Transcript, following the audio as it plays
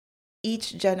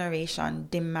each generation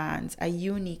demands a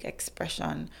unique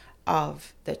expression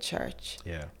of the church.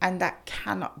 Yeah. And that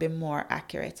cannot be more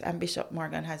accurate. And Bishop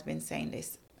Morgan has been saying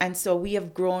this. And so we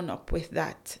have grown up with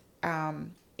that,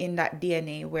 in that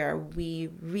DNA where we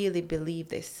really believe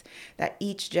this, that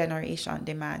each generation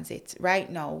demands it. Right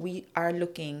now, we are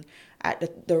looking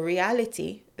at the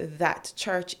reality that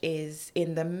church is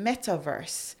in the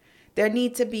metaverse. There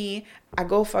need to be a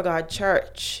Go for God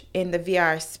church in the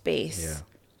VR space,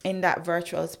 in that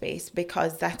virtual space,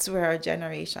 because that's where our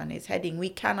generation is heading. We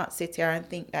cannot sit here and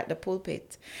think that the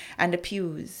pulpit and the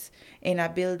pews in a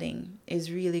building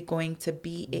is really going to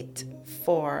be it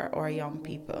for our young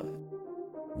people.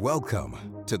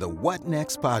 Welcome to the What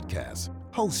Next podcast,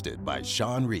 hosted by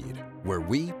Sean Reid, where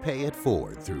we pay it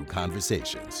forward through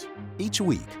conversations. Each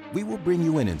week, we will bring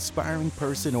you an inspiring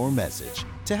person or message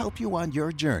to help you on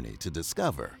your journey to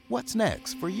discover what's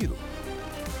next for you.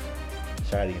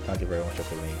 Charlene, thank you very much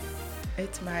for coming.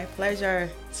 It's my pleasure.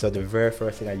 So the very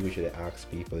first thing I usually ask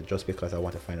people, just because I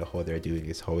want to find out how they're doing,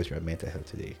 is how is your mental health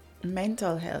today?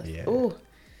 Mental health. Yeah. Oh.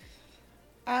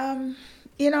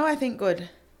 I think good.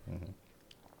 Mm-hmm.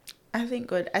 I think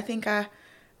good. I think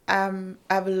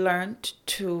I've learned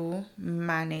to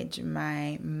manage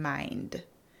my mind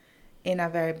in a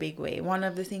very big way. One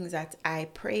of the things that I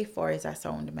pray for is a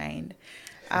sound mind.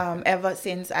 Ever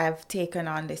since I've taken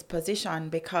on this position,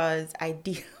 because I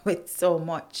deal with so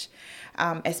much,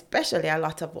 especially a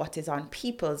lot of what is on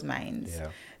people's minds. Yeah.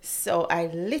 So I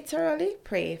literally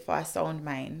pray for a sound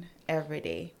mind every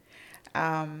day,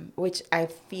 which I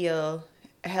feel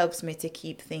helps me to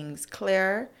keep things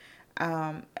clear,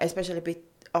 especially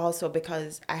also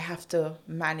because I have to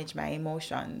manage my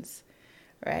emotions,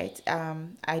 right?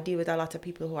 I deal with a lot of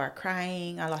people who are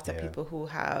crying, a lot of people who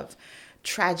have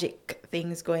tragic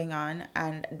things going on,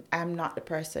 and I'm not the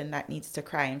person that needs to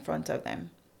cry in front of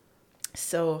them.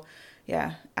 So,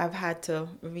 yeah, I've had to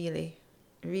really,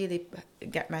 really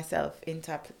get myself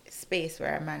into a space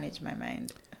where I manage my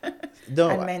mind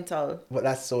and mental But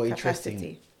that's so interesting.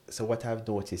 capacity. So what I've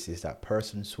noticed is that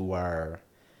persons who are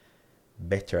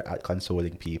better at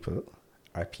consoling people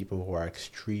are people who are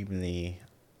extremely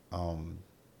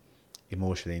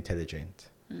emotionally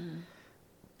intelligent.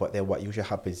 But then what usually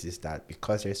happens is that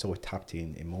because they're so tapped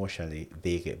in emotionally,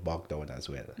 they get bogged down as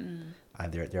well,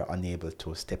 and they're unable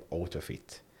to step out of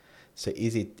it. So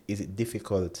is it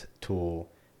difficult to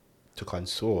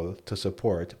console, to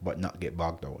support, but not get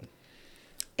bogged down?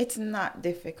 It's not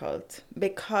difficult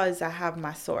because I have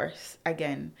my source.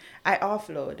 Again, I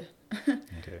offload.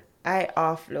 Okay. I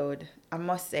offload. I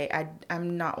must say,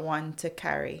 I'm not one to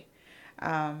carry.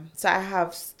 So I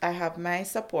have my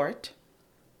support,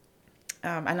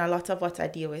 and a lot of what I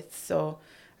deal with. So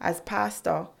as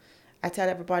pastor, I tell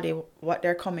everybody what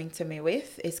they're coming to me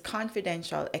with is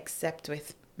confidential, except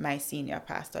with my senior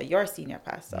pastor, your senior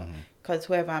pastor, because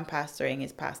whoever I'm pastoring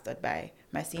is pastored by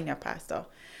my senior pastor.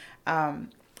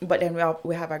 But then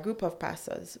we have a group of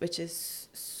pastors, which is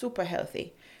super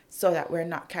healthy, so that we're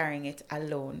not carrying it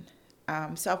alone.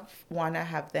 So one, I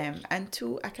have them, and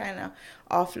two, I kind of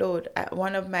offload.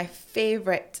 One of my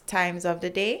favorite times of the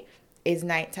day is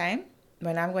nighttime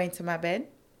when I'm going to my bed,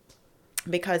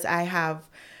 because I have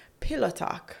pillow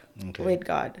talk with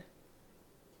God.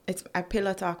 It's a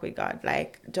pillow talk with God.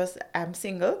 Like, just, I'm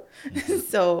single,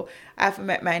 so I've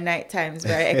met my night times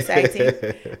very exciting.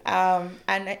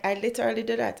 And I literally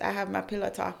do that. I have my pillow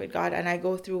talk with God, and I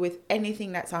go through with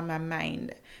anything that's on my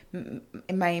mind,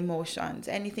 my emotions,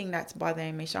 anything that's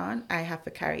bothering me, Sean, I have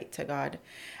to carry it to God.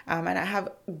 And I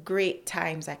have great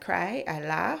times. I cry, I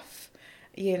laugh.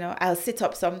 I'll sit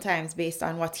up sometimes based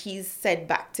on what he's said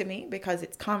back to me, because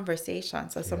it's conversation.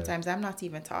 So sometimes I'm not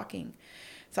even talking.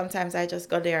 Sometimes I just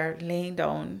go there laying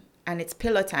down, and it's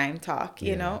pillow time talk,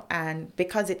 you know, and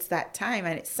because it's that time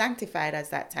and it's sanctified as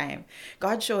that time,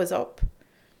 God shows up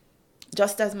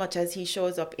just as much as he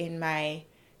shows up in my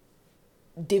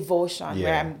devotion,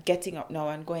 where I'm getting up now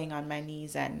and going on my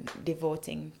knees and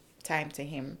devoting time to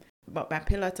him. But my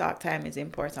pillow talk time is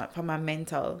important for my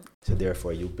mental. So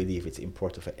therefore, you believe it's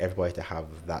important for everybody to have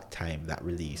that time, that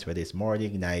release, whether it's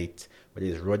morning, night, whether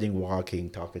it's running, walking,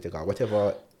 talking to God,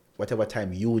 whatever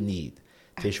time you need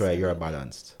to ensure you're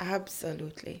balanced.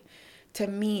 Absolutely. To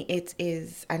me, it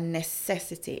is a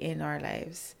necessity in our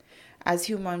lives. As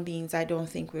human beings, I don't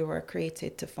think we were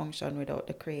created to function without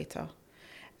the Creator.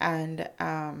 And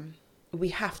we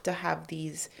have to have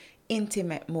these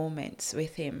intimate moments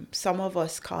with him. Some of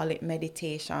us call it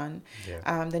meditation.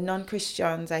 The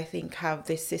non-Christians, I think, have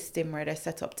this system where they're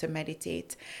set up to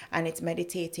meditate, and it's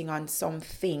meditating on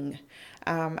something.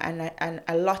 And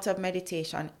a lot of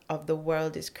meditation of the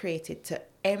world is created to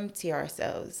empty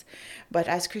ourselves. But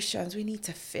as Christians, we need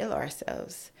to fill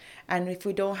ourselves. And if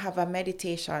we don't have a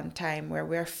meditation time where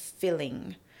we're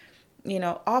filling,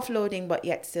 offloading, but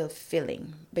yet still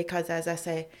filling, because as I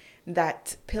say,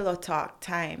 that pillow talk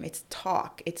time, it's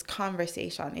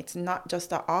conversation. It's not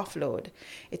just a offload.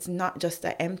 It's not just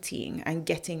a emptying and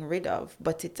getting rid of,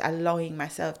 but it's allowing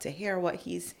myself to hear what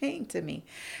he's saying to me.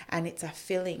 And it's a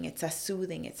filling, it's a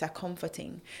soothing, it's a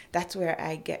comforting. That's where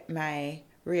I get my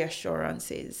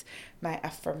reassurances, my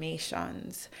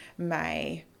affirmations,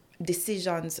 my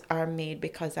decisions are made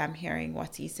because I'm hearing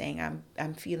what he's saying.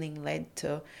 I'm feeling led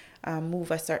to move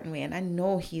a certain way, and I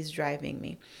know he's driving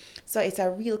me. So it's a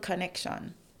real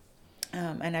connection,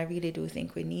 and I really do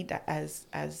think we need that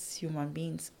as human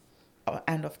beings,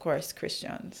 and of course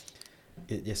Christians.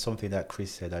 It's something that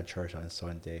Chris said at church on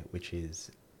Sunday, which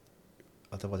is,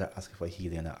 otherwise they're asking for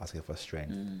healing and not asking for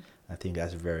strength. I think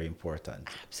that's very important.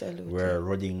 Absolutely. We're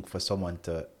running for someone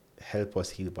to help us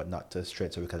heal, but not to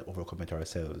strength, so we can overcome it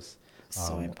ourselves.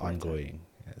 So important. Ongoing.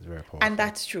 It's very powerful. And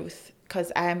that's truth,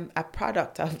 because I'm a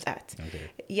product of that. Okay.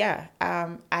 Yeah.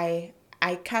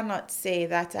 I cannot say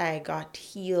that I got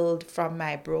healed from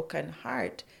my broken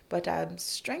heart, but I'm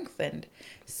strengthened.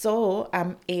 So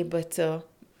I'm able to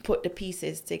put the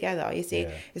pieces together. You see,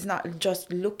 It's not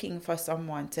just looking for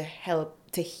someone to help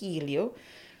to heal you,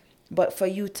 but for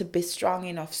you to be strong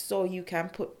enough so you can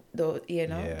put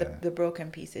the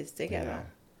broken pieces together.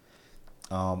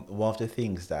 Yeah. One of the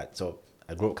things so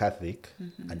I grew up Catholic,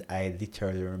 and I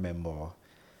literally remember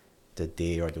the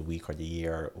day or the week or the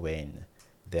year when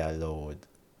they allowed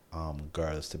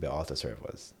girls to be altar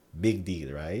servers. Big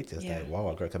deal, right? It's like, wow,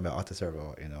 a girl can be an altar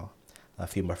server, A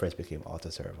few of my friends became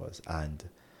altar servers. And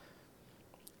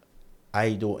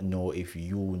I don't know if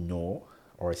you know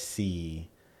or see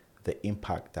the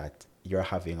impact that you're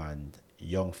having on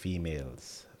young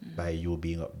females by you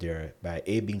being up there, by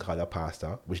A, being called a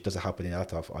pastor, which doesn't happen in a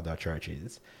lot of other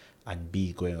churches, and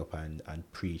B, going up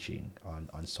and preaching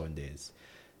on Sundays.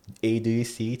 A, do you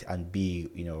see it? And B,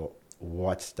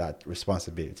 what's that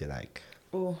responsibility like?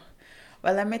 Oh,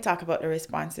 well, let me talk about the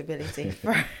responsibility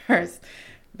first,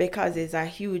 because it's a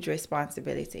huge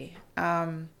responsibility.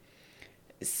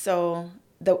 So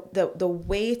the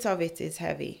weight of it is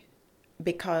heavy,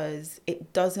 because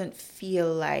it doesn't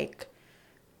feel like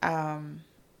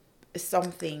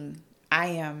something I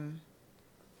am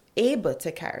able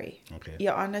to carry. Okay. You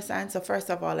understand? So first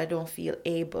of all, I don't feel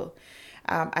able.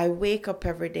 I wake up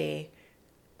every day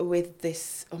with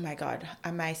this, oh my God,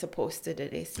 am I supposed to do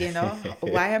this?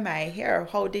 Why am I here?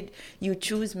 How did you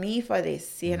choose me for this?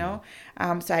 So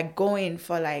I go in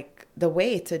for like the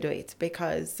way to do it,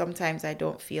 because sometimes I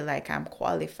don't feel like I'm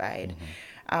qualified.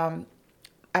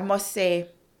 I must say,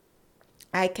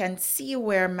 I can see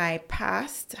where my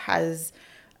past has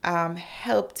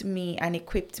helped me and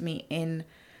equipped me in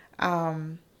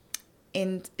some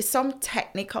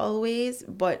technical ways,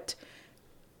 but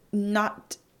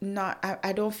not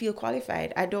I don't feel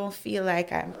qualified. I don't feel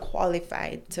like I'm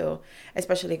qualified to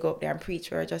especially go up there and preach.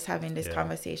 We were just having this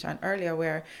conversation earlier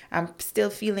where I'm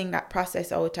still feeling that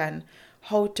process out and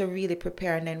how to really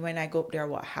prepare. And then when I go up there,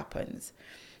 what happens?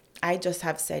 I just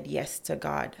have said yes to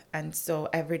God. And so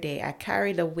every day I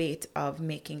carry the weight of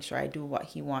making sure I do what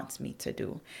he wants me to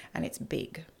do. And it's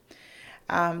big.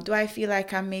 Do I feel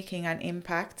like I'm making an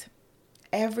impact?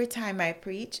 Every time I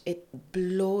preach, it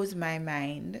blows my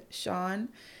mind, Sean,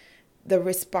 the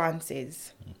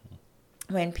responses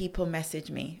when people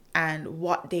message me and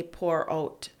what they pour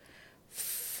out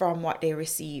from what they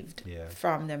received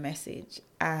from the message.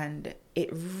 And it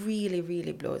really,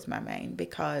 really blows my mind,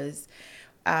 because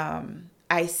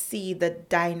I see the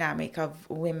dynamic of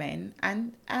women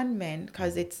and men,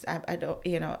 because it's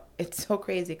it's so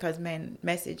crazy because men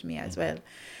message me as well.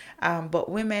 But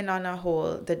women on a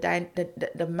whole,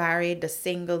 the married, the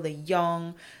single, the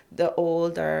young, the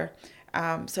older.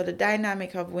 So the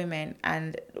dynamic of women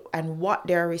and what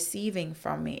they're receiving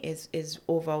from me is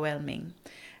overwhelming.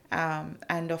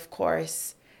 And of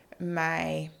course,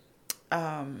 I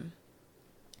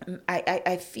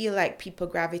feel like people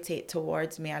gravitate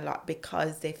towards me a lot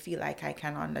because they feel like I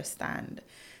can understand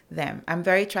them. I'm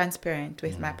very transparent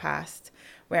with my past,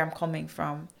 where I'm coming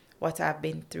from, what I've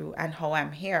been through, and how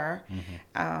I'm here.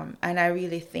 And I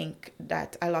really think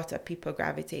that a lot of people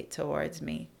gravitate towards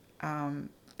me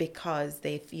because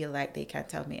they feel like they can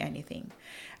tell me anything.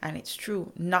 And it's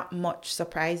true. Not much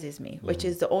surprises me, which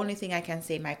is the only thing I can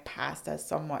say my past has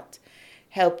somewhat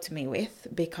helped me with,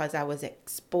 because I was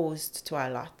exposed to a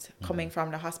lot coming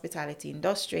from the hospitality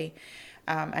industry,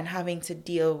 and having to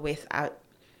deal with a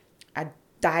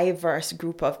diverse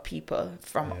group of people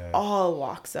from all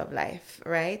walks of life,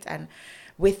 right? And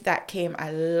with that came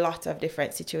a lot of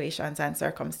different situations and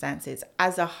circumstances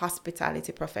as a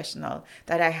hospitality professional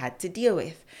that I had to deal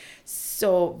with.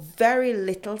 So very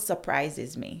little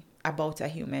surprises me about a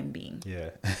human being.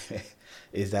 Yeah.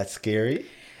 Is that scary?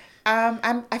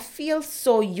 I feel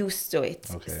so used to it.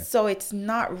 Okay. So it's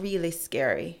not really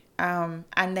scary. And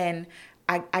then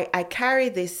I carry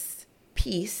this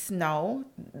peace now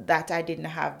that I didn't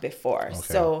have before. Okay.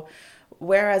 So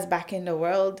whereas back in the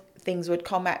world, things would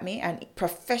come at me, and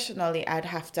professionally, I'd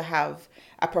have to have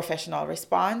a professional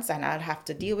response and I'd have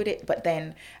to deal with it. But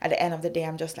then at the end of the day,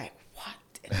 I'm just like, what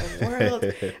in the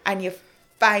world? And you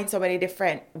find so many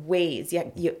different ways.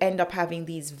 You end up having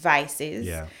these vices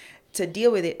to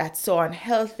deal with it that's so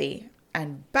unhealthy.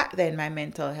 And back then, my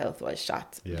mental health was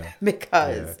shot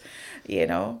because, you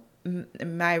know,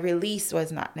 my release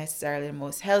was not necessarily the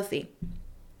most healthy.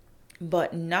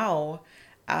 But now,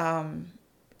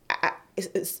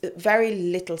 it's very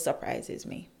little surprises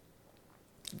me.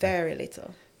 Very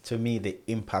little. To me, the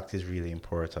impact is really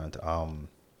important.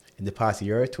 In the past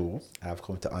year or two, I've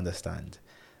come to understand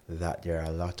that there are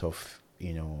a lot of,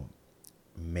 you know,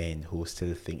 men who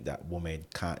still think that women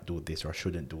can't do this or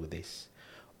shouldn't do this,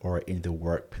 or in the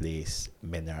workplace,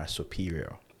 men are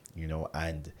superior, you know,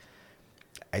 and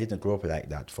I didn't grow up like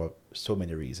that for so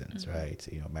many reasons, right?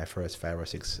 You know, my first 5 or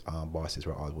 6 bosses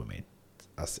were all women,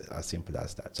 as simple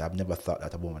as that. So I've never thought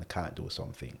that a woman can't do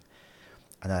something.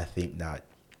 And I think that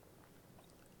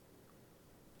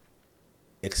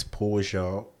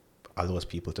exposure allows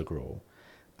people to grow.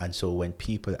 And so when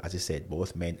people, as I said,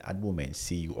 both men and women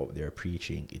see you out there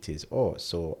preaching, it is, oh,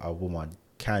 so a woman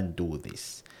can do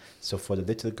this. So for the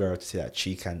little girl to say that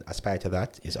she can aspire to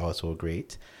that is also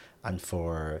great. And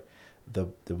for the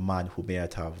man who may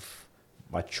not have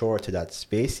matured to that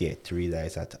space yet to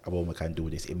realize that a woman can do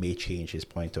this, it may change his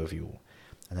point of view.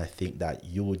 And I think that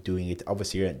you doing it,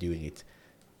 obviously you're not doing it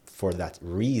for that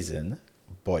reason,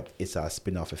 but it's a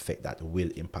spin-off effect that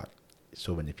will impact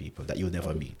so many people that you'll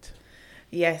never meet.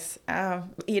 Yes.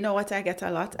 You know what I get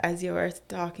a lot as you were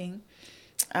talking?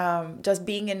 Just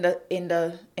being in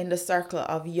the circle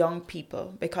of young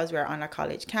people, because we're on a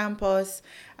college campus,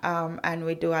 and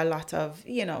we do a lot of,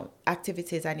 you know,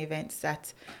 activities and events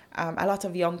that a lot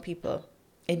of young people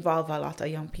involve a lot of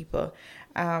young people.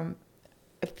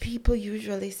 People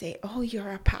usually say, "Oh,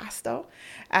 you're a pastor."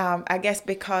 I guess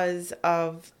because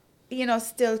of, you know,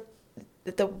 still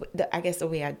the I guess the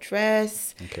way I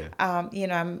dress. Okay. You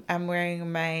know, I'm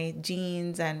wearing my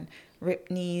jeans and ripped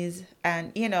knees,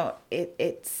 and you know,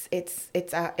 it's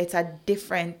a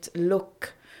different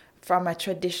look from a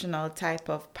traditional type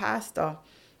of pastor.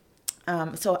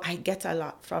 So I get a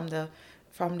lot from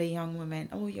the young women.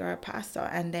 Oh, you're a pastor,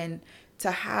 and then to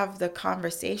have the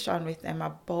conversation with them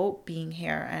about being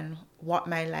here and what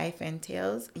my life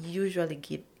entails usually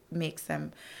makes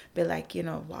them be like, you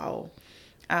know, wow.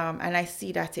 And I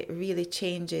see that it really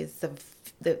changes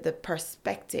the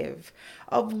perspective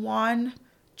of one,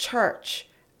 church,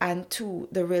 and two,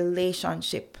 the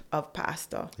relationship of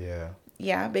pastor. Yeah.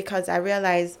 Yeah, because I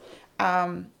realize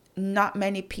not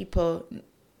many people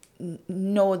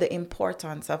know the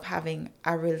importance of having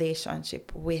a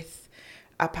relationship with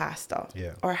a pastor,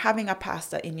 or having a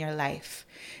pastor in your life,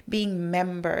 being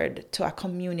membered to a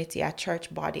community, a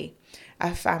church body,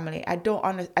 a family. I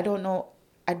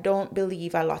don't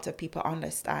believe a lot of people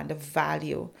understand the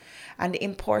value and the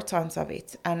importance of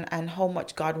it, and how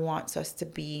much God wants us to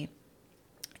be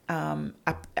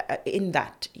in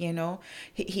that, you know.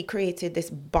 He created this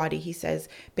body. He says,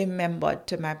 be membered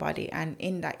to my body. And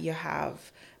in that you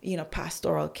have, you know,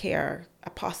 pastoral care,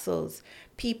 apostles,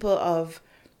 people of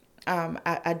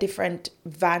a different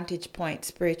vantage point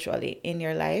spiritually in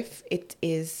your life. It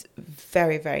is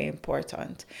very, very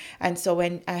important. And so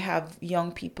when I have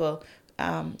young people,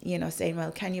 you know, saying,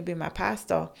 well, can you be my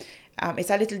pastor? It's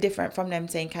a little different from them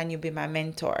saying, can you be my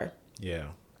mentor? Yeah.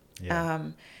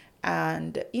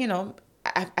 And, you know,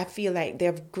 I feel like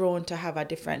they've grown to have a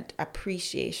different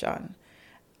appreciation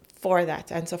for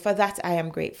that. And so for that, I am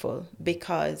grateful,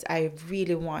 because I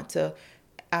really want to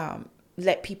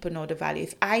let people know the value.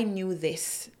 If I knew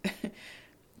this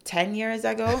 10 years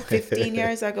ago, 15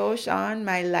 years ago, Sean,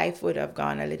 my life would have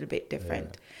gone a little bit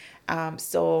different.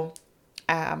 So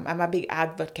I'm a big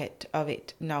advocate of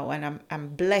it now, and I'm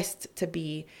blessed to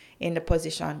be in the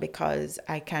position, because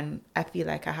I feel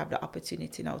like I have the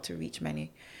opportunity now to reach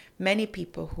many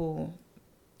people who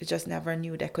just never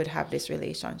knew they could have this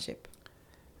relationship.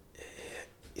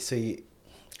 So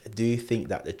do you think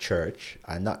that the church,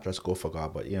 and not just Go for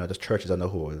God, but, you know, the churches on the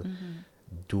whole,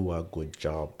 do a good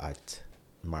job at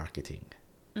marketing,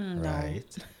 right?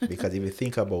 Because if you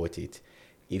think about it,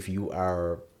 if you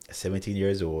are 17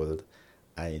 years old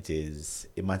and it is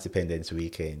Independence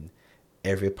Weekend.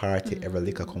 Every party, every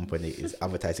liquor company is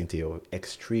advertising to you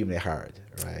extremely hard,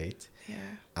 right? Yeah.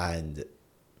 And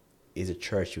is a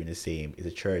church doing the same? Is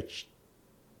a church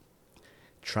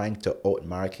trying to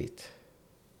outmarket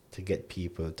to get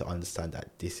people to understand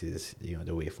that this is,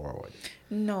 the way forward?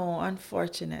 No,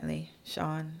 unfortunately,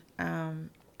 Sean.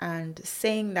 And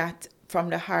saying that from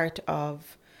the heart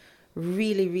of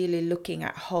really, really looking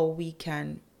at how we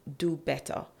can do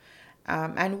better.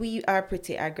 And we are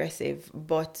pretty aggressive,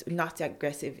 but not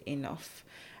aggressive enough.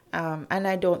 And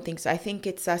I don't think so. I think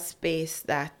it's a space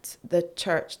that the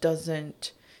church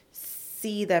doesn't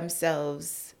see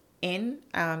themselves in.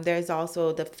 There's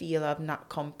also the feel of not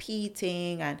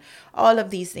competing and all of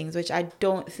these things, which I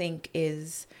don't think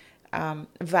is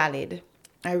valid.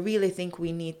 I really think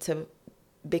we need to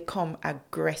become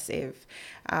aggressive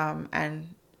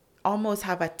and almost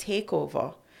have a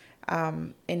takeover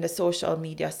in the social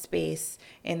media space,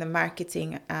 in the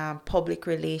marketing, public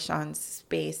relations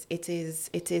space. It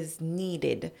is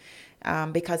needed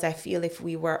because I feel if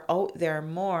we were out there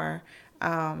more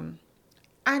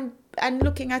and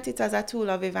looking at it as a tool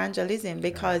of evangelism,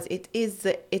 because it is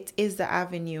the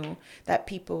avenue that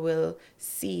people will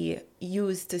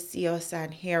use to see us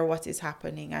and hear what is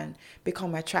happening and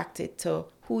become attracted to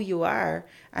who you are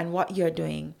and what you're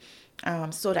doing,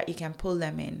 so that you can pull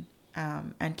them in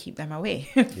and keep them away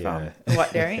from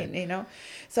what they're in,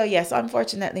 So yes,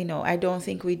 unfortunately, no, I don't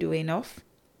think we do enough.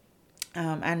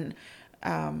 And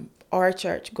our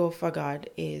church, Go for God,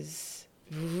 is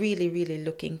really, really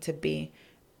looking to be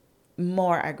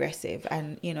more aggressive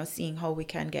and, seeing how we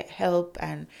can get help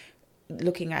and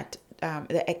looking at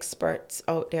the experts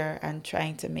out there and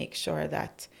trying to make sure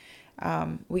that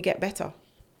we get better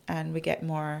and we get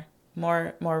more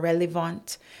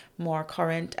relevant, more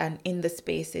current, and in the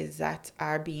spaces that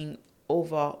are being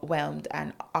overwhelmed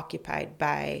and occupied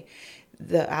by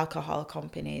the alcohol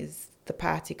companies, the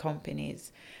party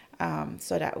companies,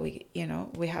 so that we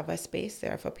have a space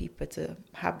there for people to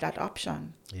have that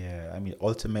option. Yeah, I mean,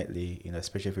 ultimately,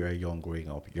 especially if you're young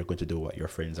growing up, you're going to do what your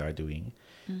friends are doing.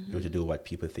 You're going to do what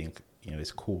people think,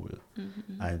 is cool.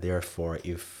 And therefore,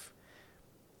 if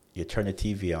you turn the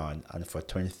TV on and for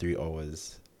 23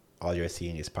 hours, all you're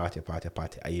seeing is party,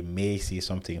 and you may see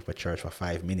something for church for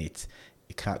 5 minutes,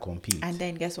 you can't compete. And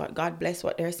then guess what? God bless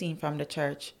what they're seeing from the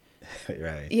church.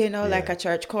 Right. Like a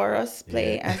church chorus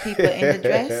play and people in the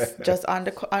dress just on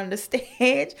the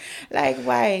stage. Like,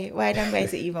 why am I going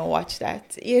to even watch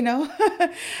that?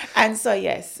 And so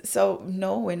yes, so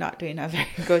no, we're not doing a very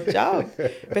good job,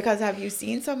 because have you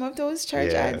seen some of those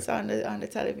church ads on the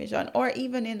television or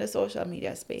even in the social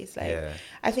media space?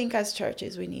 I think as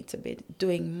churches we need to be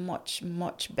doing much,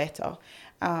 much better.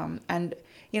 And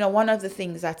one of the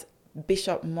things that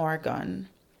Bishop Morgan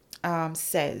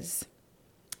says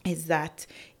is that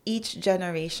each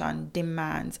generation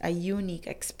demands a unique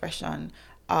expression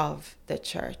of the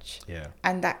church. Yeah.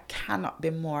 And that cannot be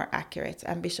more accurate.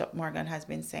 And Bishop Morgan has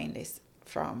been saying this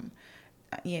from,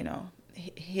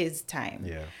 his time.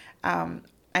 Yeah.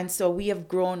 And so we have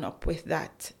grown up with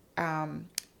that,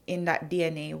 in that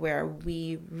DNA where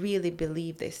we really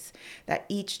believe this, that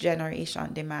each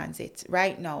generation demands it.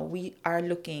 Right now, we are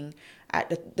looking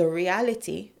at the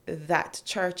reality that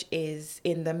church is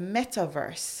in the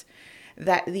metaverse,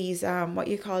 that these, what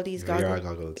you call these goggles? VR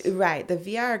goggles. Right, the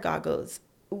VR goggles.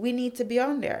 We need to be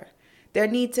on there. There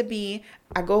need to be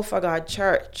a Go for God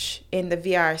church in the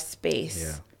VR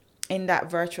space, in that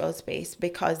virtual space,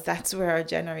 because that's where our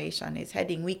generation is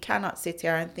heading. We cannot sit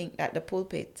here and think that the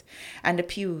pulpit and the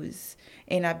pews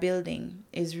in a building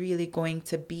is really going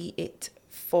to be it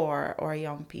for our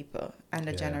young people and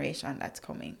the generation that's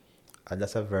coming. And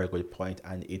that's a very good point.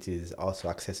 And it is also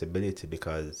accessibility,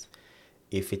 because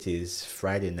if it is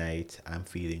Friday night, I'm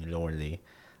feeling lonely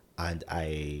and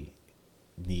I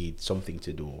need something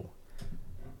to do,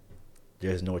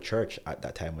 there's no church at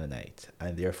that time of the night.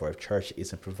 And therefore, if church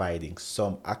isn't providing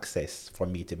some access for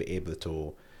me to be able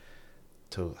to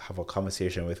have a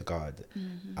conversation with God,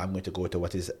 I'm going to go to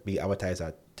what is being advertised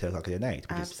at 10 o'clock in the night,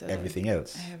 which is everything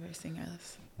else. Everything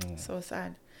else. So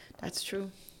sad. That's true.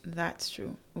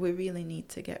 We really need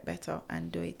to get better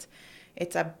and do it.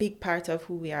 It's a big part of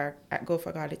who we are at Go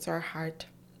for God. It's our heart.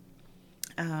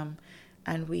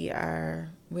 And we are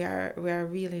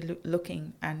really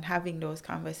looking and having those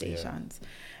conversations.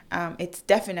 It's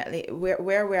definitely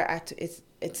where we're at.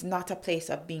 It's not a place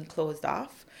of being closed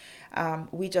off.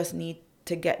 We just need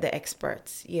to get the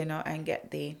experts, and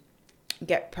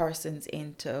get persons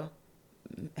in to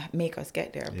make us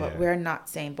get there. But we're not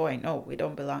saying, boy, no, we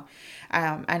don't belong.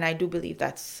 And I do believe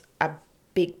that's a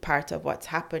big part of what's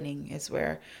happening, is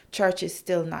where church is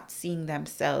still not seeing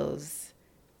themselves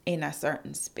in a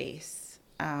certain space.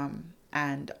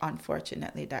 And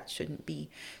unfortunately, that shouldn't be.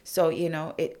 So,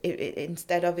 it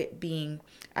instead of it being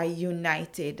a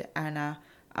united and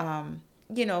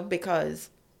because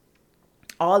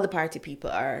all the party people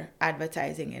are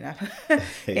advertising in a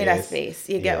in a space.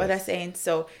 You get what I'm saying?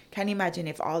 So can you imagine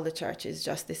if all the churches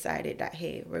just decided that,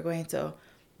 hey, we're going to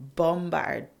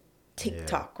bombard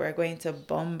TikTok, we're going to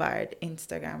bombard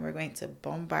Instagram, we're going to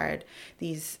bombard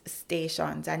these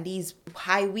stations and these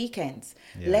high weekends.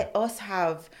 Let us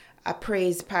have a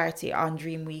praise party on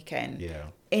Dream Weekend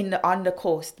on the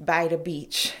coast by the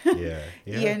beach.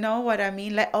 You know what I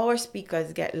mean? Let our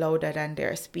speakers get louder than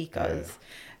their speakers.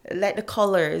 Let the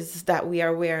colors that we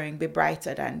are wearing be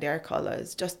brighter than their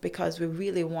colors, just because we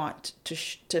really want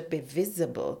to be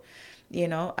visible.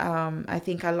 I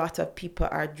think a lot of people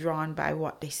are drawn by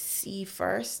what they see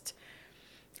first,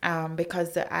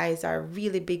 because the eyes are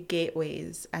really big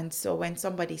gateways. And so when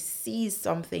somebody sees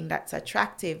something that's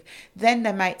attractive, then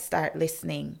they might start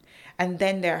listening, and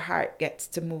then their heart gets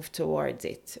to move towards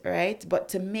it, right? But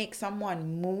to make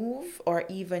someone move or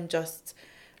even just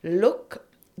look,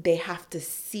 they have to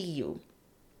see you.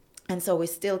 And so we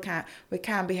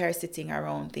can't be here sitting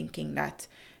around thinking that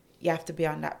you have to be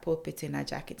on that pulpit in a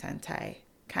jacket and tie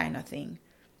kind of thing,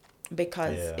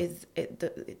 because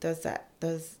does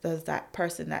that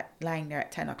person that lying there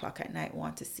at 10 o'clock at night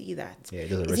want to see that?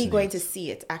 Is he going to see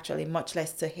it actually, much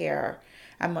less to hear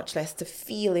and much less to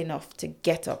feel enough to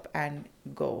get up and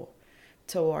go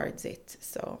towards it?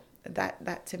 So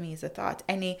that to me is a thought.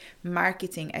 Any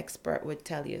marketing expert would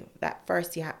tell you that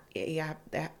first you have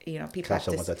people catch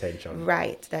someone's attention.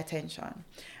 Right, the attention.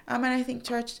 And I think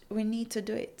church, we need to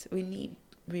do it. We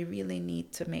really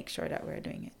need to make sure that we're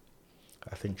doing it.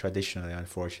 I think traditionally,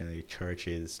 unfortunately,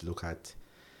 churches look at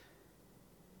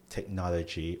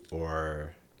technology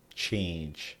or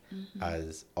change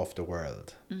as of the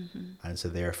world. And so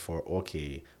therefore,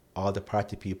 okay, all the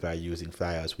party people are using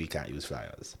flyers, we can't use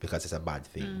flyers because it's a bad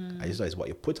thing. I just know it's what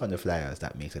you put on the flyers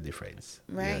that makes a difference.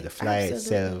 Right. The flyer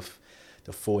itself,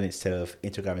 the phone itself,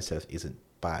 Instagram itself isn't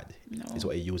bad. No. It's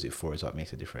what you use it for is what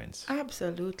makes a difference.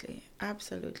 Absolutely.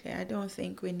 I don't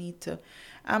think we need to.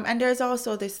 And there's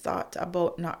also this thought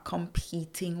about not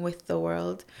competing with the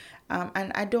world.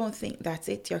 And I don't think that's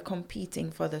it. You're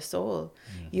competing for the soul.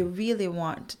 You really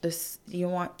want this.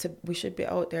 We should be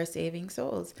out there saving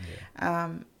souls.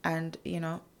 And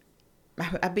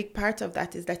a big part of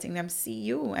that is letting them see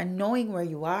you and knowing where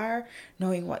you are,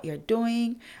 knowing what you're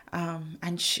doing,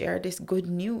 and share this good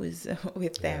news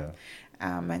with them.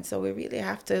 And so we really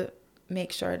have to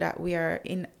make sure that we are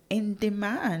in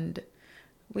demand.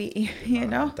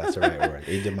 That's the right word.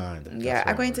 In demand.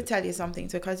 I'm going to tell you something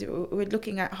too, because we're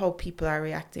looking at how people are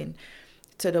reacting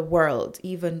to the world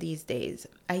even these days.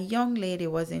 A young lady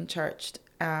was in church.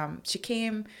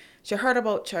 She heard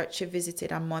about church. She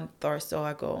visited a month or so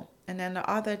ago. And then the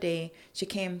other day she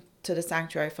came to the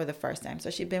sanctuary for the first time. So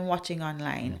she'd been watching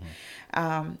online.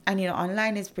 And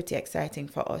online is pretty exciting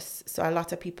for us. So a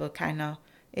lot of people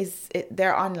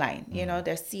they're online,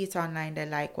 they see it online. They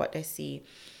like what they see.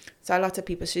 So a lot of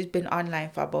people, she's been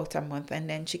online for about a month, and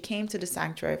then she came to the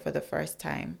sanctuary for the first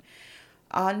time.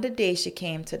 On the day she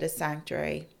came to the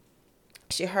sanctuary,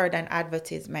 she heard an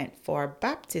advertisement for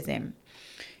baptism.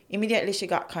 Immediately she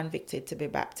got convicted to be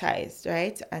baptized,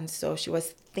 right? And so she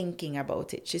was thinking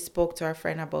about it. She spoke to her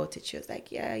friend about it. She was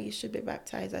like, "Yeah, you should be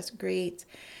baptized. That's great."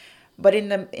 But at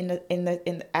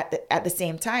the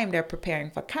same time, they're preparing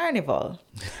for carnival,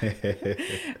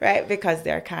 right? Because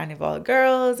they're carnival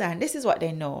girls, and this is what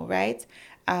they know, right?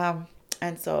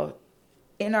 And so,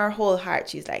 in her whole heart,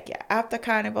 she's like, "Yeah, after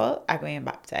carnival, I'm going to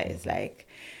baptize."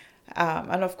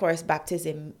 And of course,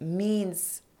 baptism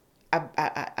means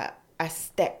a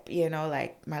step,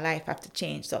 like my life have to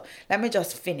change. So let me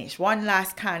just finish one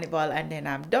last carnival, and then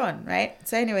I'm done, right?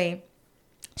 So anyway,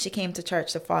 she came to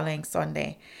church the following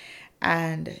Sunday.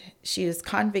 And she was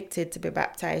convicted to be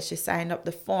baptized. She signed up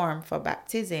the form for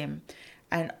baptism.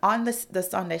 And on the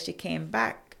Sunday she came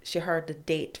back, she heard the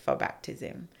date for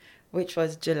baptism, which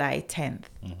was July 10th,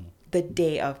 the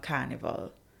day of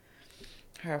carnival.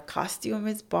 Her costume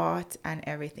is bought and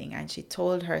everything. And she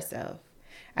told herself,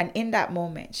 and in that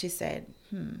moment she said,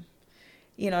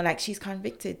 she's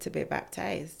convicted to be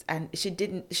baptized. And she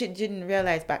didn't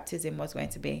realize baptism was going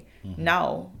to be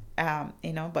now.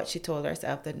 But she told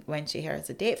herself that when she hears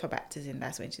the date for baptism,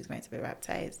 that's when she's going to be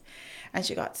baptized. And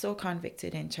she got so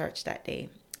convicted in church that day,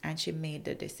 and she made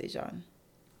the decision.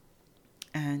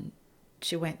 And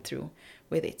she went through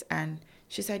with it. And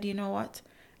she said, "You know what?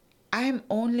 I'm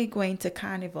only going to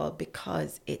carnival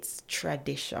because it's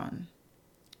tradition.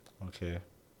 Okay.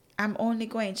 I'm only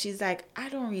going. She's like, I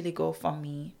don't really go for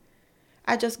me.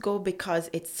 I just go because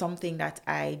it's something that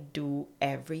I do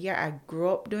every year. I grew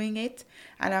up doing it,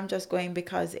 and I'm just going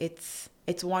because it's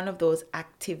one of those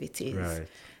activities Right.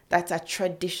 that's a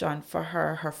tradition for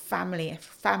her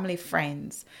family,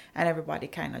 friends, and everybody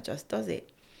kind of just does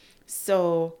it.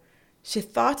 So she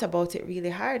thought about it really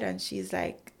hard, and she's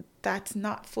like, that's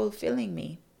not fulfilling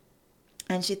me.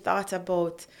 And she thought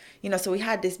about, so we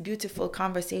had this beautiful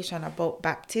conversation about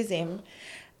baptism.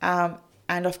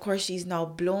 And of course, she's now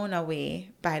blown away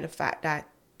by the fact that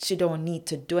she don't need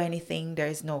to do anything.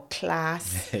 There's no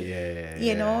class.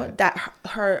 That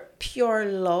her pure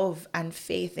love and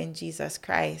faith in Jesus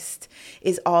Christ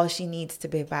is all she needs to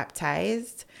be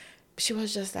baptized. She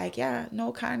was just like, yeah,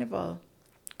 no carnival.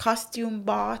 Costume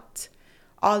bought,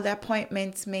 all the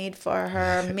appointments made for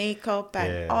her, makeup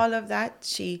and all of that.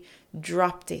 She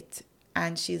dropped it.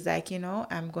 And she's like,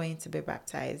 I'm going to be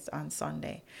baptized on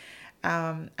Sunday.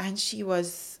 And she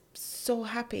was so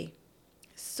happy.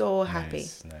 So happy.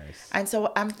 Nice. And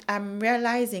so I'm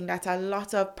realizing that a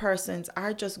lot of persons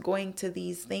are just going to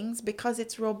these things because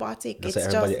it's robotic. That's what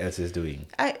everybody else is doing.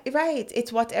 Right.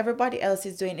 It's what everybody else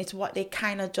is doing. It's what they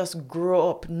kind of just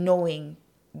grow up knowing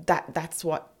that's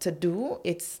what to do.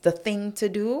 It's the thing to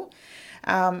do.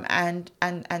 And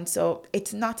so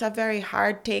it's not a very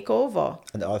hard takeover.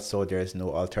 And also there's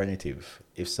no alternative.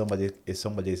 If somebody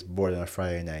is bored on a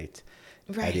Friday night,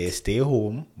 right, they stay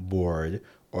home bored,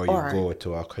 or you go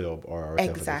to a club or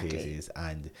whatever exactly. the case is.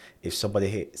 And if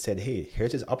somebody said, hey,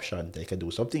 here's this option, they can do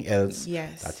something else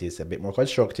that is a bit more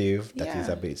constructive, that is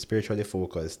a bit spiritually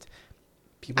focused,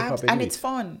 people probably and do it's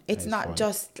fun. It's not fun.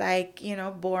 Just like,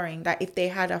 boring. That if they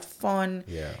had a fun,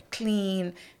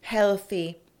 clean,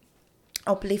 healthy,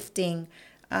 uplifting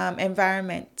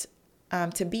environment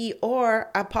to be,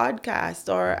 or a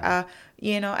podcast, or a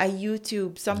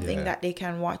YouTube, something that they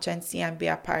can watch and see and be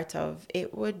a part of,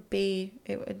 it would be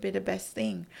the best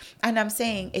thing. And I'm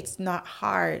saying it's not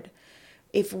hard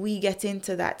if we get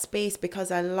into that space, because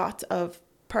a lot of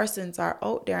persons are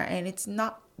out there, and it's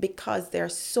not because they're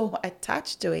so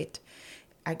attached to it.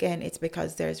 Again, it's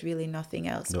because there's really nothing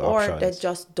else, or they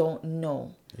just don't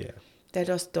know. They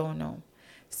just don't know.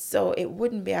 So it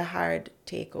wouldn't be a hard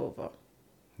takeover.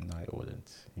 No, it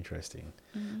wouldn't. Interesting.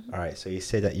 All right. So you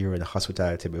said that you were in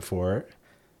hospitality before.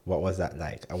 What was that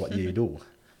like? And what did you do?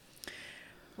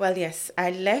 Well, yes,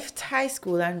 I left high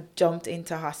school and jumped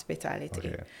into hospitality.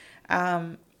 Okay.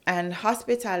 And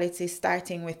hospitality,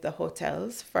 starting with the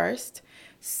hotels first.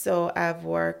 So I've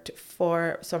worked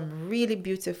for some really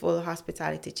beautiful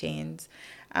hospitality chains,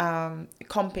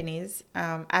 companies.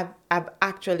 I've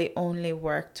actually only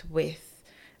worked with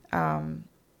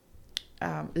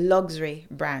luxury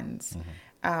brands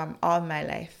all my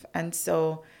life. And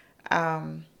so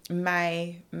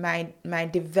my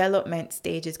development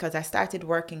stages, because I started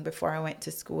working before I went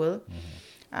to school,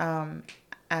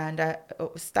 and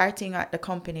starting at the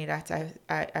company that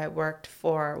I worked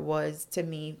for was, to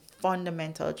me,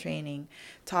 fundamental training,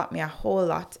 taught me a whole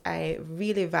lot. I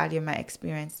really value my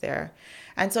experience there.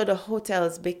 And so the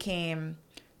hotels became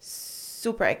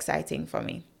super exciting for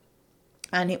me.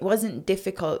 And it wasn't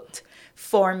difficult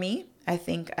for me. I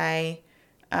think I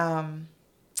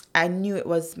knew it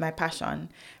was my passion.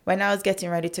 When I was getting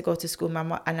ready to go to school,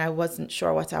 and I wasn't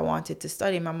sure what I wanted to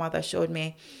study, my mother showed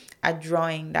me a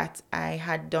drawing that I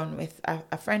had done with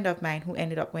a friend of mine who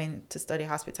ended up going to study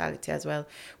hospitality as well.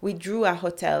 We drew a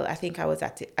hotel. I think I was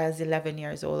 11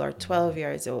 years old or 12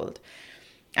 years old.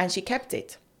 And she kept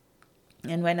it.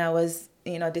 And when I was,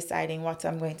 deciding what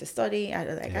I'm going to study, I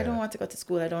was like, I don't want to go to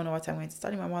school. I don't know what I'm going to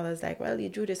study. My mother's like, well, you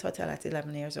drew this hotel at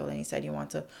 11 years old, and you said you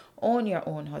want to own your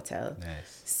own hotel.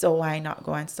 Nice. So why not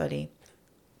go and study,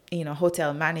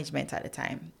 hotel management at the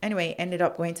time? Anyway, ended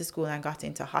up going to school and got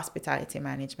into hospitality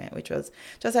management, which was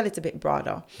just a little bit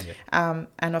broader. Yeah.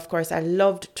 And of course, I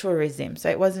loved tourism. So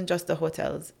it wasn't just the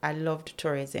hotels. I loved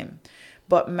tourism.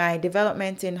 But my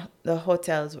development in the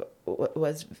hotels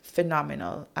was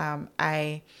phenomenal.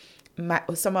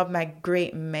 Some of my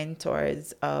great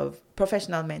mentors,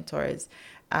 professional mentors,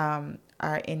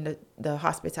 are in the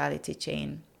hospitality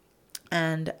chain.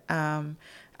 And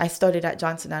I studied at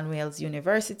Johnson & Wales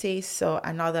University, so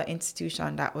another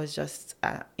institution that was just,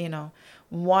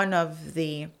 one of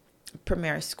the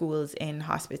premier schools in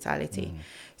hospitality.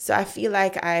 So I feel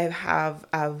like I have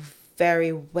a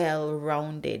very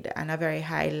well-rounded and a very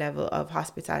high level of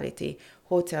hospitality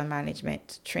hotel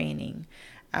management training.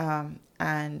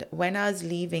 And when I was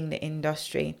leaving the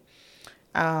industry,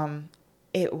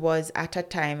 it was at a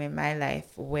time in my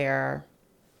life where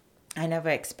I never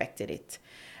expected it.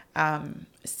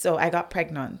 So I got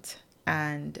pregnant,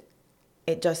 and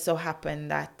it just so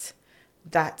happened that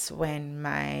that's when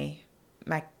my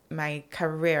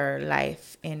career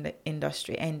life in the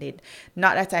industry ended.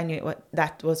 Not that I knew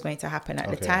that was going to happen at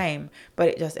the time, but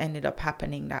it just ended up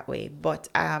happening that way. But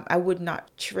I would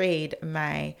not trade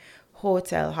my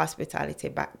hotel hospitality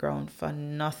background for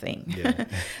nothing. Yeah.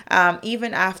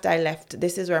 Even after I left,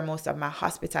 this is where most of my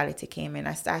hospitality came in.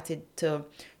 I started to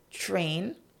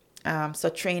train. So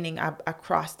training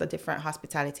across the different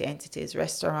hospitality entities,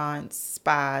 restaurants,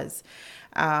 spas,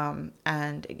 and,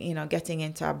 getting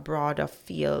into a broader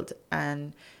field,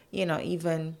 and,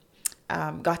 even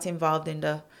got involved in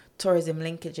the Tourism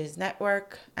Linkages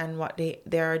Network and what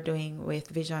they are doing with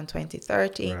Vision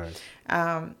 2030. Right.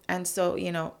 And so,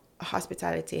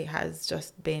 hospitality has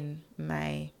just been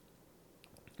my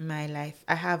life.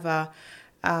 I have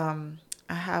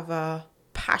a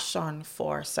passion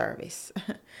for service.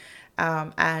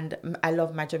 And I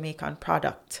love my Jamaican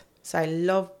product. So I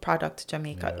love product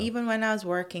Jamaica. Yeah. Even when I was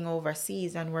working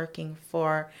overseas and working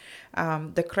for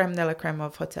the creme de la creme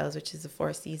of hotels, which is the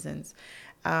Four Seasons,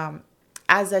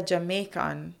 as a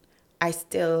Jamaican, I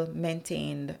still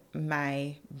maintained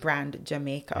my brand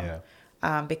Jamaica.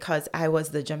 Because I was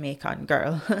the Jamaican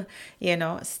girl,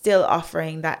 still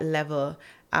offering that level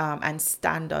and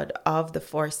standard of the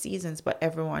Four Seasons, but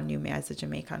everyone knew me as a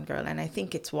Jamaican girl. And I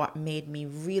think it's what made me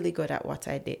really good at what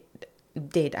I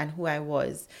did and who I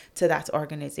was to that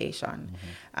organization,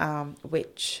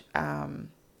 which I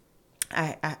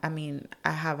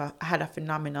had a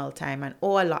phenomenal time and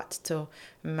owe a lot to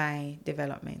my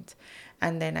development.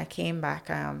 And then I came back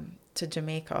to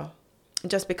Jamaica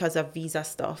just because of visa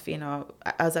stuff,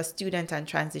 as a student and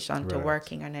transition to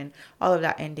working, and then all of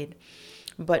that ended.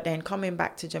 But then coming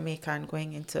back to Jamaica and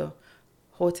going into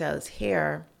hotels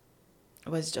here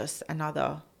was just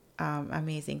another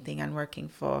amazing thing, and working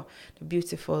for the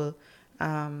beautiful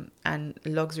and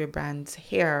luxury brands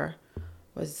here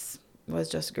was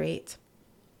just great.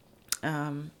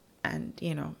 And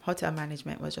hotel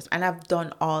management was just, and I've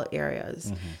done all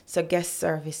areas. So guest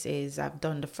services, I've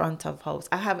done the front of house.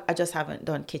 I just haven't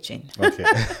done kitchen.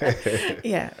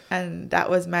 Yeah, and that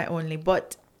was my only.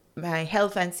 But my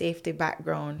health and safety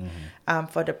background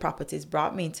for the properties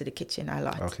brought me into the kitchen a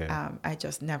lot. I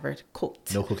just never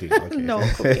cooked. No cooking. Okay. No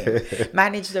cooking.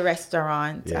 Managed the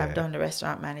restaurant. Yeah. I've done the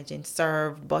restaurant managing,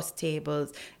 served, bus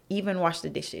tables, even washed the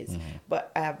dishes.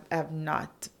 But I've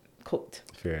not cooked.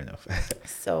 Fair enough.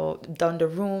 So done the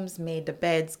rooms, made the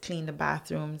beds, cleaned the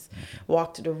bathrooms,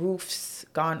 walked the roofs,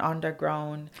 gone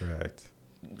underground. Right.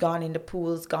 Gone in the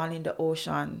pools, gone in the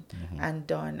ocean, and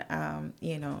done,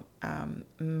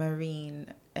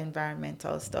 marine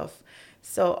environmental stuff.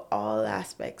 So all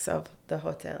aspects of the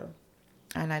hotel,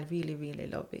 and I really, really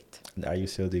love it. Are you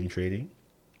still doing trading?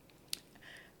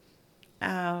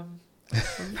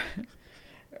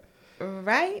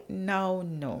 Right now,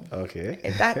 no. Okay.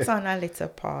 That's on a little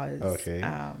pause. Okay.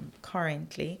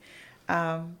 Currently,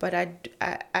 but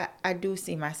I do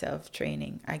see myself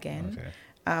training again. Okay.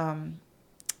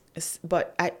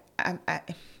 But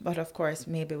but of course,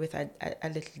 maybe with a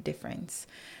little difference,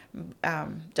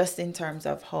 just in terms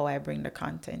of how I bring the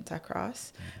content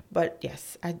across. But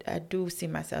yes, I do see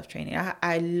myself training.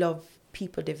 I love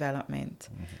people development,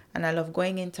 and I love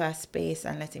going into a space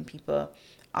and letting people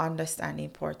understand the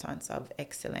importance of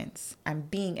excellence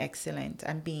and being excellent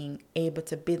and being able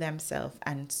to be themselves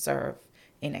and serve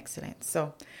in excellence.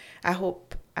 So I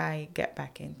hope I get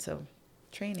back into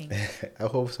training. I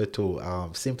hope so too.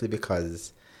 Simply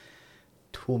because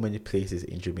too many places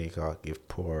in Jamaica give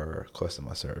poor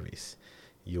customer service.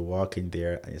 You walk in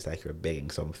there and it's like you're begging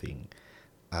something,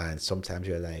 and sometimes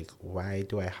you're like, why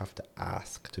do I have to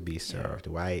ask to be served?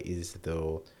 Why is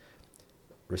the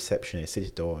receptionist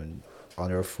sit down on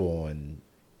her phone,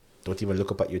 don't even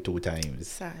look up at you 2 times?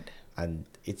 Sad. And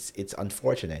it's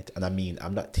unfortunate. And I mean,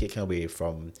 I'm not taking away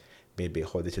from maybe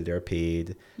how little they're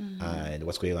paid and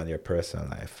what's going on in their personal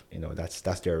life.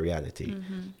 That's their reality.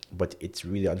 But it's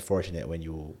really unfortunate when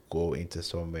you go into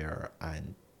somewhere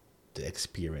and the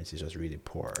experience is just really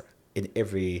poor in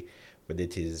every, whether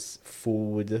it is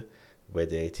food,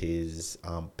 whether it is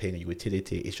paying a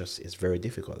utility. It's very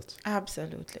difficult.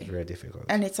 Absolutely. Very difficult.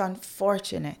 And it's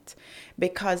unfortunate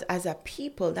because as a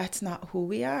people, that's not who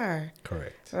we are.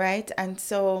 Correct. Right? And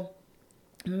so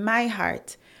my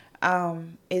heart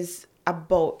is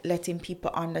about letting people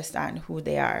understand who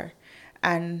they are,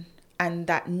 and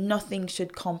that nothing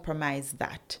should compromise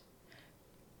that.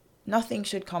 Nothing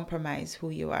should compromise who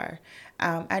you are.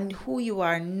 And who you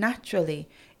are naturally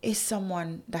is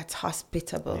someone that's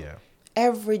hospitable. Yeah.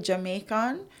 Every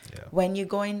Jamaican, when you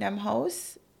go in them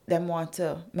house, them want to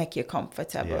make you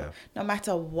comfortable, Yeah. no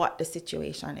matter what the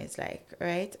situation is like,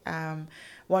 right?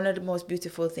 One of the most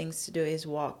beautiful things to do is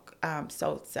walk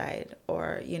south side,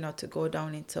 or, you know, to go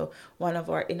down into one of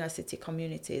our inner city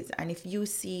communities. And if you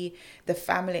see the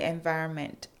family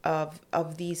environment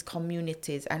of these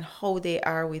communities and how they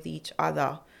are with each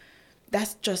other,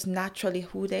 that's just naturally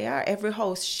who they are. Every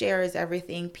house shares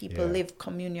everything. People live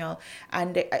communal, and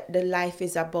the life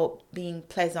is about being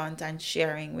pleasant and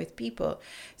sharing with people.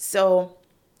 So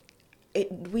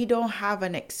we don't have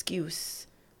an excuse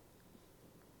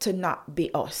to not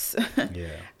be us.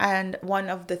 Yeah. And one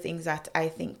of the things that I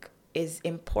think is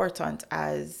important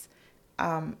as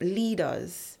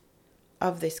leaders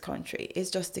of this country is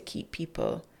just to keep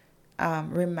people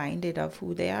reminded of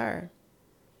who they are.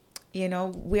 You know,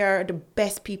 we are the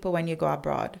best people when you go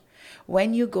abroad.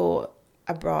 When you go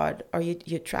abroad, or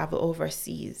you travel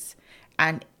overseas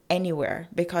and anywhere,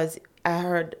 because I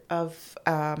heard of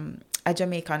a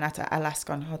Jamaican at an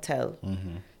Alaskan hotel.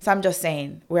 Mm-hmm. So I'm just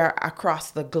saying, we're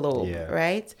across the globe,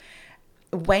 right?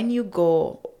 When you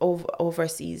go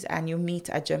overseas and you meet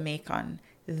a Jamaican,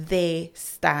 they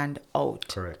stand out.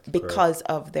 Correct. Because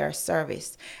of their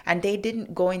service. And they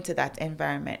didn't go into that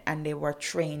environment and they were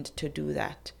trained to do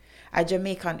that. A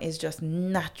Jamaican is just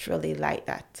naturally like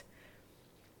that.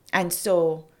 And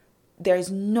so there's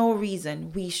no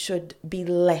reason we should be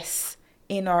less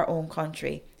in our own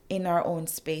country, in our own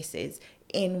spaces,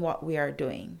 in what we are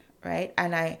doing, right?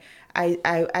 And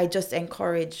I just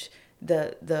encourage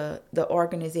the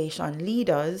organization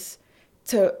leaders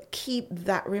to keep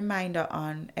that reminder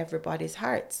on everybody's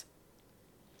hearts.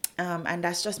 And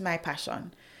that's just my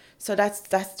passion. So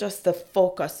that's just the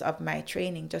focus of my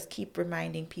training. Just keep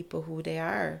reminding people who they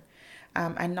are,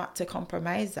 and not to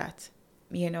compromise that,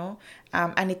 you know.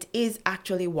 And it is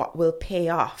actually what will pay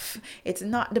off. It's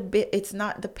not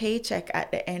the paycheck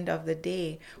at the end of the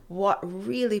day. What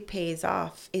really pays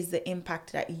off is the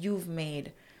impact that you've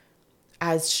made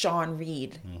as Sean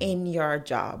Reid in your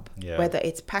job, whether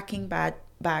it's packing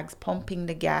bags, pumping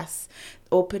the gas,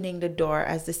 opening the door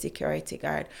as the security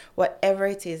guard, whatever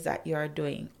it is that you're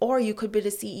doing. Or you could be the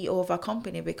CEO of a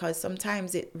company, because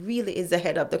sometimes it really is the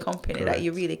head of the company that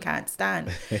you really can't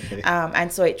stand.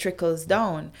 And so it trickles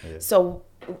down. Yeah. So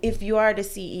if you are the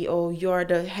CEO, you're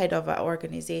the head of an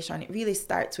organization, it really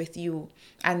starts with you,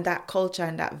 and that culture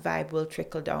and that vibe will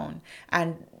trickle down.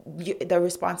 And the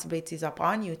responsibility is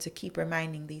upon you to keep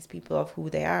reminding these people of who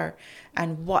they are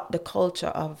and what the culture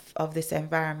of this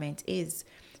environment is,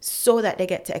 so that they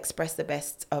get to express the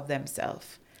best of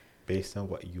themselves. Based on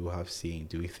what you have seen,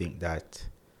 do you think that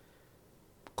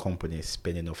companies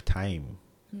spend enough time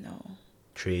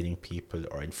training people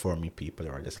or informing people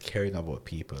or just caring about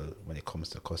people when it comes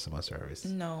to customer service?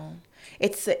 No,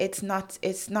 it's not,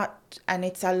 and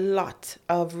it's a lot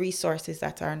of resources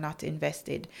that are not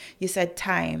invested. You said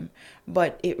time,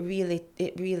 but it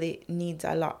really needs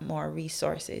a lot more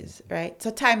resources, right? So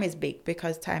time is big,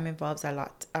 because time involves a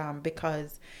lot,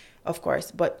 because of course,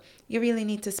 but you really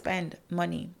need to spend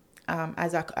money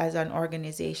as an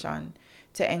organization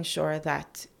to ensure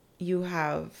that you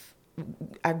have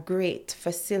a great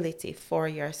facility for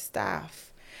your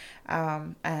staff,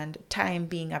 and time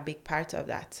being a big part of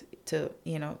that, to,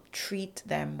 you know, treat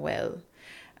them well.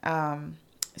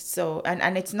 So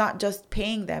and it's not just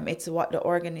paying them, it's what the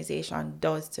organization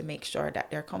does to make sure that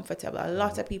they're comfortable. A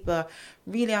lot of people are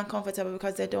really uncomfortable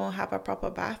because they don't have a proper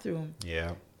bathroom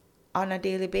on a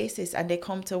daily basis, and they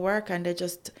come to work and they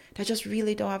just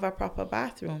really don't have a proper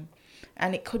bathroom.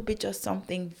 And it could be just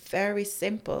something very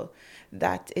simple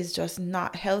that is just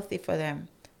not healthy for them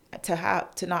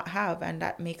to not have, and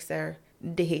that makes their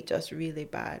day just really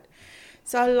bad.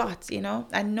 So a lot, you know.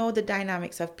 I know the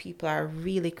dynamics of people are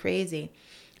really crazy,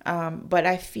 but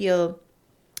I feel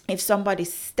if somebody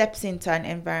steps into an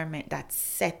environment that's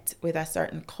set with a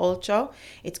certain culture,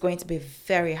 it's going to be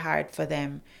very hard for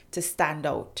them to stand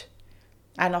out.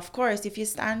 And of course, if you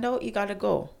stand out, you gotta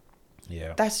go.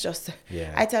 Yeah. That's just,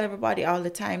 I tell everybody all the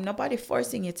time, nobody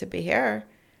forcing you to be here.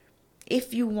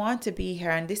 If you want to be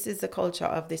here, and this is the culture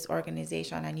of this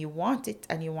organization, and you want it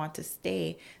and you want to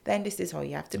stay, then this is how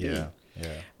you have to be.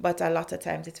 Yeah. But a lot of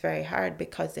times it's very hard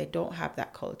because they don't have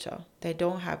that culture. They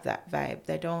don't have that vibe.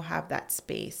 They don't have that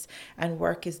space. And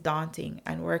work is daunting,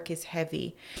 and work is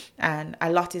heavy. And a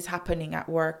lot is happening at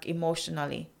work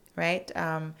emotionally, right?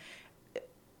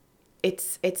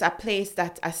 It's a place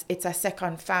it's a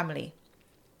second family.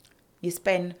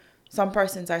 Some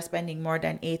persons are spending more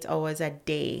than 8 hours a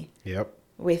day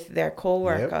with their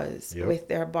co-workers, with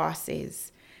their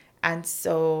bosses. And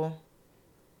so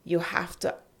you have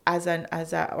to, as an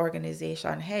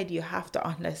organization head, you have to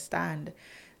understand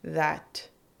that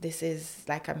this is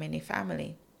like a mini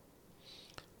family.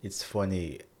 It's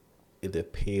funny, in the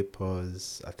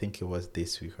papers, I think it was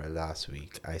this week or last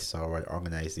week, I saw an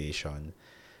organization,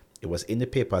 it was in the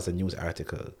paper as a news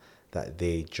article, that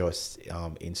they just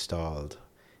installed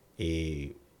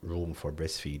a room for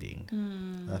breastfeeding.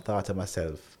 And I thought to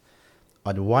myself,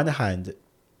 on one hand,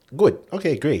 good,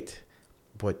 okay, great.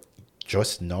 But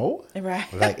just now?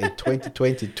 Right. Like in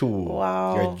 2022,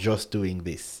 Wow. you're just doing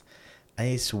this. And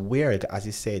it's weird, as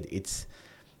you said, it's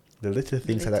the little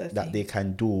things that they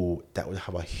can do that will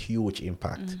have a huge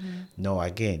impact. Now,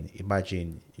 again,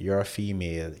 imagine you're a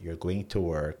female, you're going to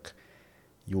work,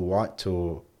 you want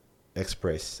to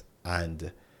express,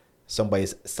 and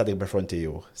somebody's standing in front of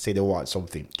you, say they want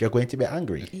something. You're going to be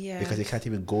angry because you can't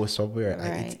even go somewhere. Right.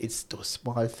 And it's those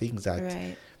small things that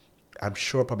Right. I'm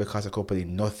sure probably cost a company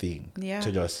nothing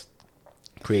to just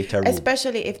create a room.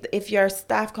 Especially if your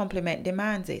staff complement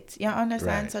demands it. You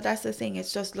understand? Right. So that's the thing.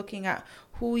 It's just looking at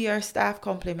who your staff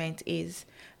complement is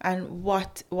and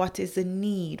what is the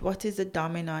need, what is the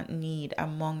dominant need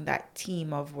among that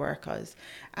team of workers.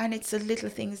 And it's the little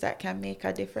things that can make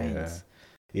a difference.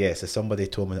 Yeah, so somebody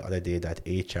told me the other day that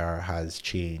HR has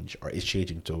changed or is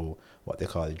changing to what they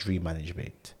call dream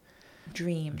management.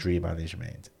 Dream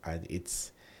management. And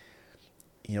it's,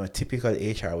 typical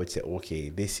HR would say, okay,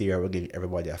 this year we're giving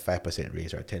everybody a 5%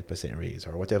 raise or a 10% raise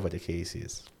or whatever the case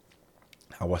is.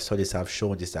 And what studies have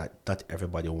shown is that not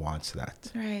everybody wants that.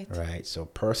 Right. So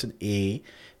person A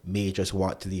may just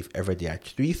want to leave every day at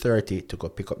 3:30 to go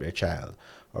pick up their child.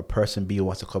 Or person B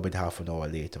wants to come in half an hour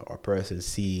later. Or person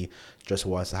C just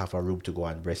wants to have a room to go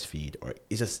and breastfeed. Or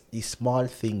it's just these small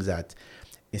things that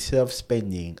instead of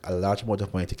spending a large amount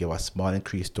of money to give a small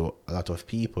increase to a lot of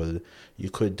people, you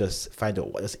could just find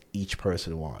out what does each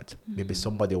person want. Maybe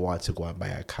somebody wants to go and buy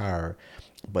a car,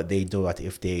 but they know that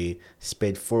if they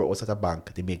spend 4 hours at a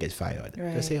bank, they may get fired.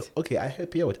 They say, okay, I'll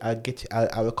help you out.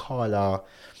 I will call a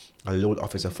loan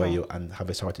officer for you and have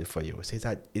it sorted for you. So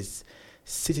that is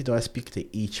sitting down and speak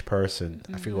to each person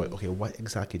and figure out, okay, what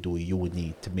exactly do you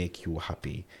need to make you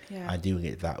happy and doing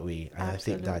it that way. And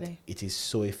Absolutely. I think that it is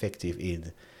so effective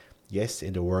in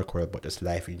the work world, but just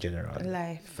life in general.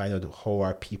 Find out how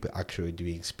are people actually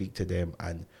doing, speak to them,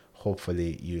 and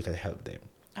hopefully you can help them.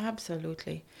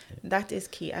 Absolutely. That is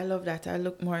key. I love that. I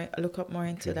look up more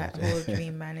into that whole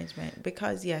dream management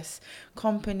because yes,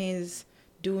 companies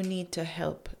do need to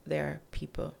help their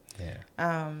people.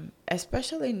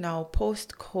 Especially now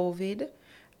post COVID,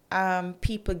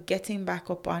 people getting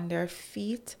back up on their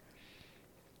feet,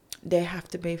 they have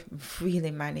to be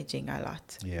really managing a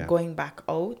lot, going back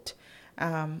out,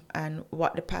 and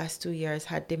what the past 2 years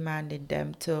had demanded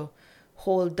them to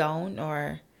hold down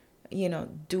or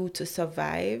do to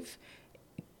survive.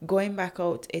 Going back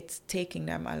out, it's taking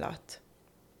them a lot.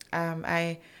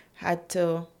 I had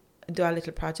to do a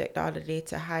little project the other day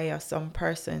to hire some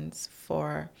persons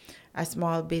for a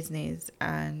small business,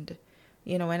 and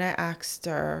when I asked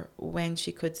her when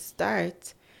she could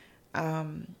start,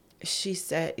 she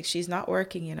said she's not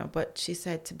working, but she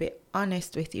said, to be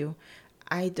honest with you,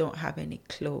 I don't have any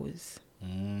clothes.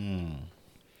 And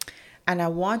I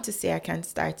want to say I can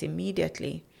start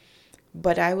immediately,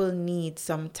 but I will need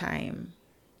some time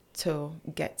to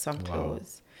get some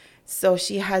clothes. So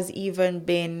she has even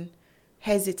been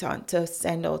hesitant to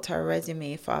send out her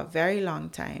resume for a very long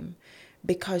time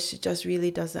because she just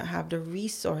really doesn't have the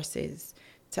resources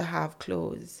to have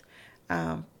clothes,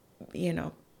 to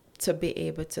be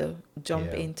able to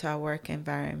jump into a work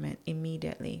environment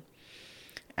immediately.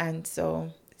 And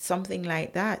so something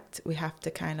like that, we have to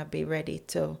kind of be ready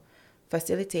to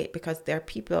facilitate because there are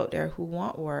people out there who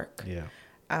want work.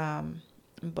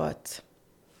 But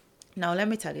now let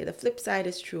me tell you, the flip side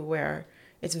is true where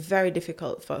it's very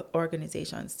difficult for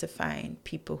organizations to find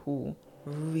people who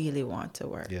really want to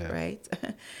work, right?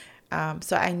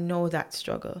 So I know that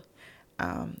struggle.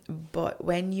 But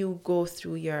when you go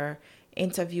through your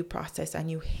interview process and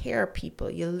you hear people,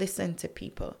 you listen to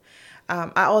people.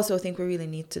 I also think we really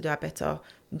need to do a better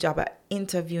job at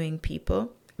interviewing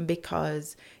people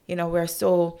because, we're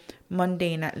so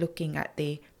mundane at looking at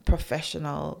the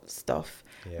professional stuff,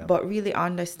 but really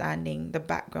understanding the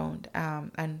background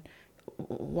and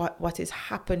what is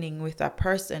happening with a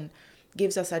person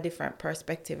gives us a different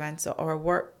perspective. And so our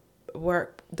work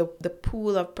the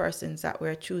pool of persons that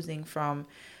we're choosing from,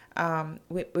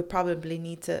 we probably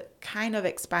need to kind of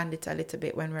expand it a little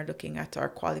bit when we're looking at our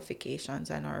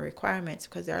qualifications and our requirements,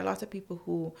 because there are a lot of people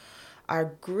who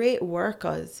are great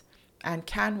workers and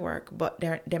can work, but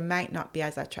they might not be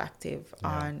as attractive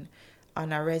on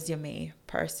a resume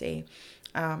per se.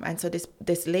 And so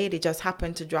this lady just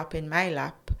happened to drop in my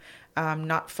lap,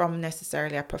 not from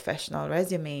necessarily a professional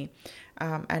resume,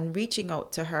 and reaching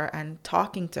out to her and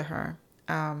talking to her.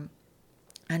 And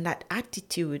that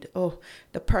attitude,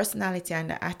 the personality and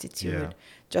the attitude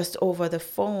just over the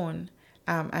phone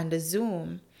and the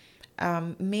Zoom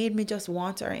made me just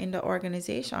want her in the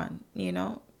organization,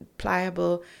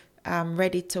 pliable,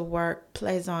 ready to work,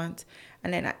 pleasant.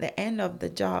 And then at the end of the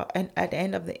job and at the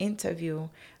end of the interview,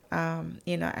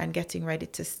 and getting ready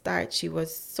to start, she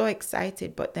was so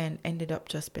excited, but then ended up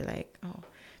just be like,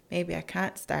 maybe I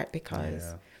can't start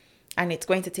because, and it's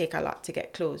going to take a lot to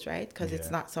get closed, right? Because it's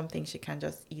not something she can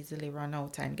just easily run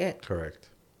out and get. Correct.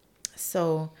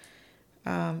 So,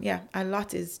 a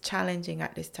lot is challenging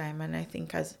at this time. And I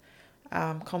think as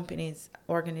companies,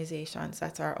 organizations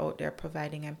that are out there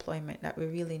providing employment, that we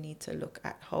really need to look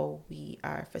at how we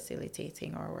are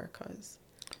facilitating our workers.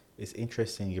 It's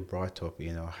interesting you brought up,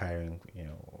 hiring,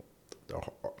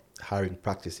 hiring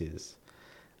practices.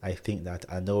 I think that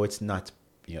I know it's not,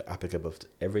 applicable to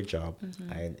every job,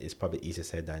 and it's probably easier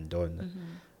said than done.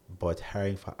 But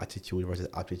hiring for attitude versus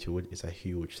aptitude is a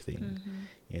huge thing.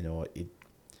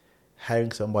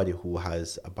 Hiring somebody who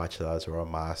has a bachelor's or a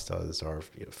master's or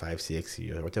 5, 6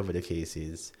 years, whatever the case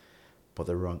is, but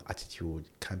the wrong attitude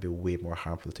can be way more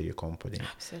harmful to your company.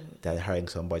 Absolutely. Than hiring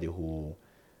somebody who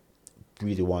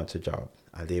really wants a job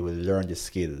and they will learn the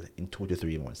skill in 2 to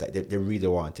 3 months. Like they really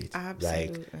want it.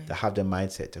 Absolutely. Like they have the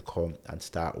mindset to come and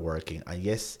start working. And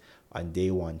yes, on day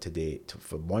one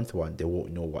for month one, they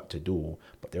won't know what to do,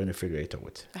 but they're going to figure it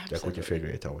out. Absolutely. They're going to figure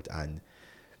it out. And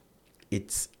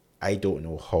I don't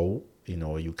know how,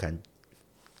 you can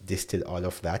distill all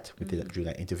of that during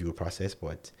an interview process,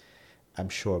 but I'm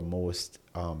sure most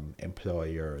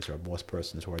employers or most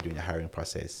persons who are doing the hiring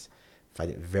process find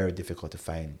it very difficult to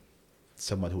find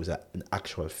someone who's an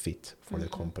actual fit for the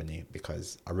company,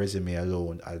 because a resume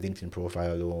alone, a LinkedIn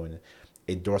profile alone,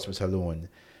 endorsements alone,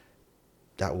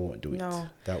 that won't do it. No.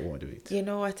 That won't do it. You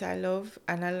know what I love?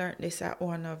 And I learned this at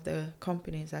one of the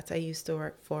companies that I used to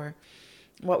work for,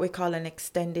 what we call an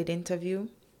extended interview.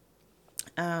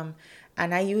 And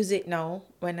I use it now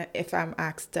if I'm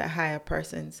asked to hire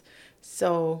persons.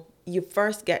 So you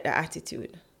first get the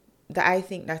attitude. I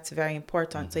think that's very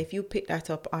important. So if you pick that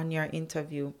up on your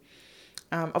interview,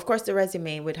 of course, the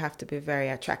resume would have to be very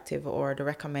attractive, or the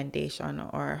recommendation,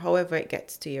 or however it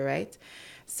gets to you, right?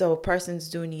 So persons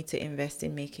do need to invest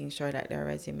in making sure that their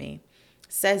resume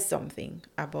says something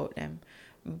about them.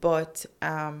 But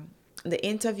the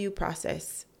interview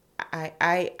process,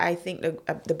 I think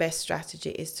the best strategy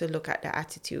is to look at the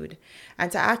attitude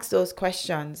and to ask those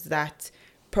questions that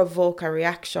provoke a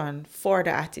reaction for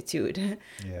the attitude,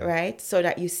 right? So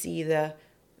that you see the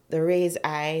raised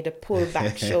eye, the pull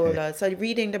back shoulder. So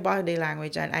reading the body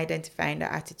language and identifying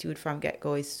the attitude from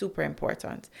get-go is super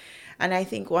important. And I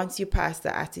think once you pass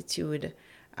the attitude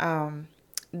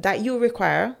that you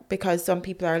require, because some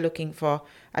people are looking for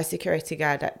a security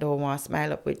guard that don't want to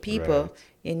smile up with people, right.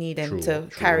 You need them to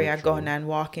carry a gun and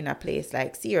walk in a place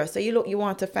like zero. So you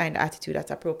want to find the attitude that's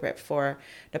appropriate for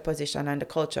the position and the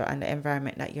culture and the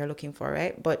environment that you're looking for,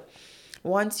 right? But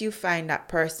once you find that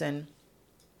person,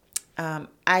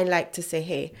 I like to say,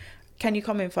 hey, can you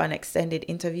come in for an extended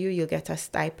interview? You'll get a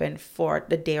stipend for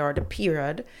the day or the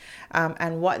period.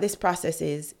 And what this process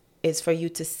is for you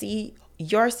to see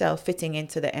yourself fitting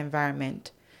into the environment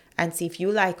and see if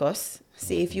you like us,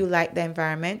 see if you like the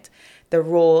environment, the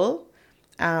role,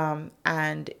 and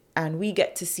we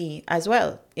get to see as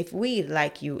well if we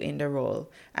like you in the role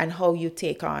and how you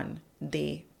take on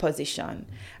the position.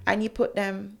 And you put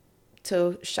them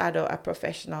to shadow a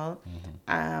professional,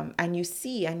 and you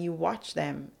see and you watch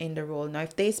them in the role. Now,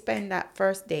 if they spend that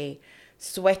first day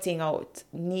sweating out,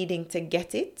 needing to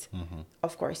get it,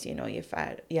 of course, you've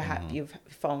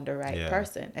found the right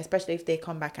person, especially if they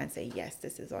come back and say, yes,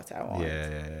 this is what I want.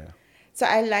 So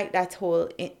I like that whole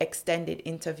extended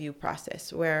interview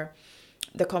process where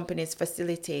the companies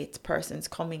facilitate persons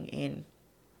coming in,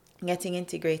 getting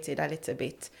integrated a little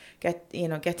bit,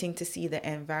 getting to see the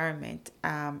environment,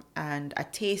 and a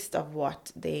taste of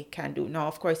what they can do. Now,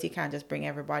 of course, you can't just bring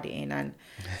everybody in and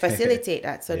facilitate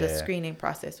that. So the screening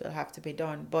process will have to be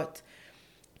done. But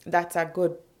that's a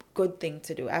good thing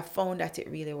to do. I've found that it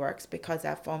really works, because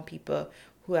I've found people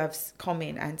who have come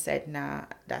in and said, nah,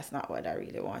 that's not what I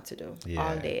really want to do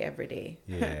all day, every day.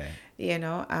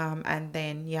 And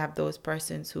then you have those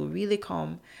persons who really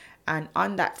come, and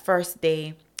on that first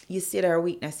day, you see their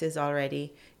weaknesses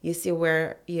already. You see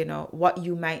where, what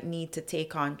you might need to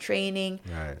take on training,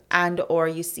 right. And or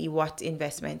you see what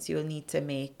investments you'll need to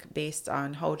make based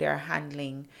on how they're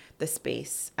handling the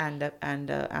space and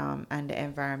the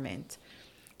environment.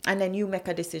 And then you make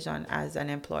a decision as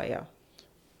an employer.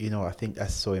 I think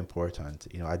that's so important.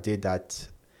 I did that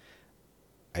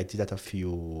a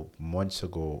few months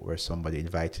ago where somebody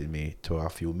invited me to a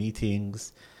few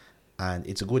meetings, and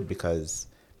it's good because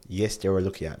yes, they were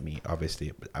looking at me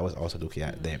obviously, but I was also looking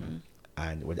at them.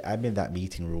 And when I'm in that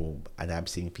meeting room and I'm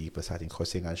seeing people starting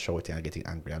cussing and shouting and getting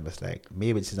angry, I'm just like,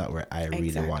 maybe this is not where I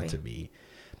really want to be.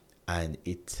 And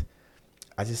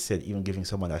I just said, even giving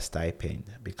someone a stipend,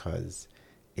 because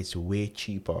it's way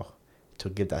cheaper to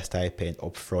give that stipend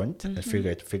up front and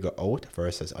figure out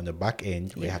versus on the back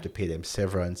end where you have to pay them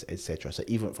severance, etc. So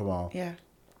even from a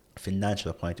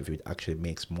financial point of view, it actually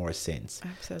makes more sense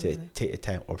to take the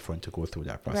time up front to go through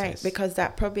that process. Right, because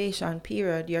that probation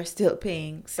period, you're still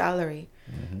paying salary.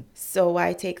 So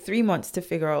why take 3 months to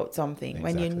figure out something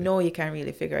when you know you can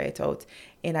really figure it out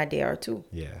in a day or two?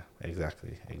 Yeah,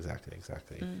 exactly.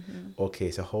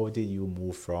 Okay, so how did you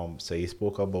move from, so you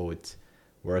spoke about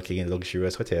working in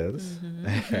luxurious hotels,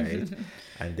 right?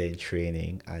 And then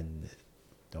training and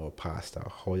pastor.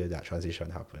 How did that transition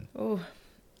happen?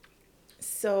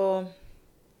 So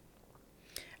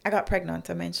I got pregnant.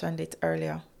 I mentioned it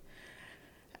earlier.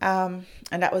 And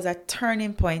that was a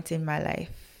turning point in my life.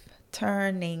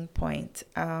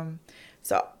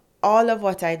 So all of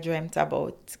what I dreamt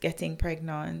about, getting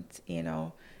pregnant,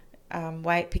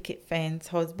 white picket fence,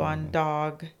 husband,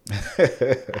 dog,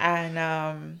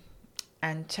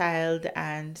 and child,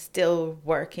 and still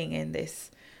working in this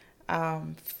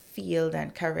field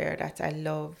and career that I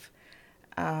love.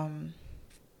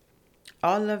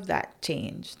 All of that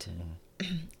changed.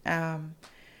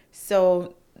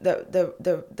 So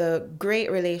the great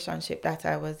relationship that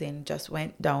I was in just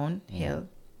went downhill.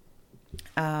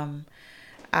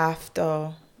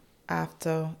 After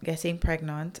getting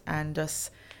pregnant and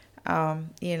just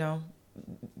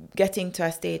getting to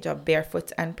a stage of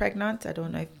barefoot and pregnant. I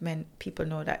don't know if people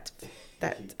know that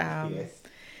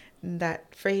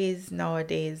that phrase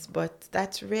nowadays, but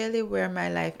that's really where my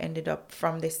life ended up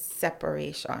from this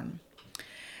separation.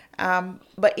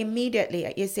 But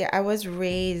immediately, you see, I was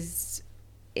raised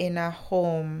in a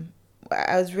home.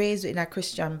 I was raised in a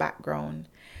Christian background.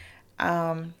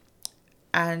 And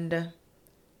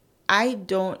I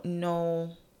don't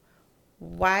know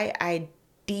why I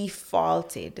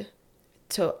defaulted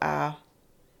to a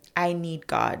I need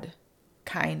God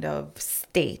kind of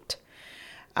state.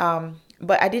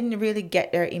 But I didn't really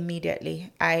get there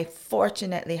immediately. I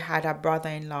fortunately had a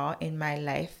brother-in-law in my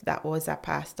life that was a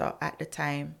pastor at the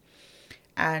time.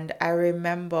 And I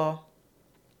remember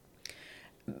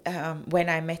when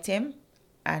I met him,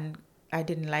 and I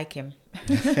didn't like him.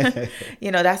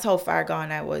 That's how far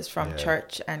gone I was from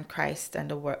church and Christ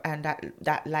and the world and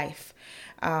that life,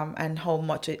 and how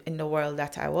much in the world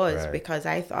that I was, because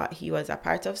I thought he was a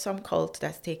part of some cult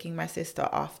that's taking my sister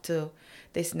off to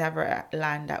this never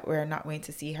land that we're not going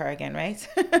to see her again, right?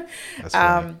 That's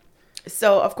right.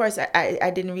 So, of course,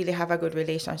 I didn't really have a good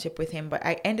relationship with him, but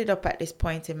I ended up at this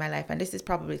point in my life, and this is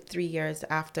probably 3 years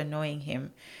after knowing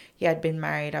him. He had been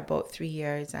married about 3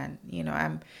 years, and,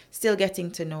 I'm still getting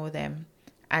to know them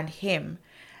and him.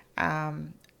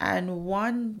 And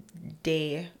one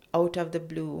day, out of the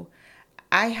blue,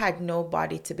 I had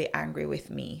nobody to be angry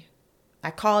with me. I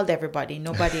called everybody.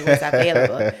 Nobody was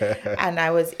available. And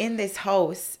I was in this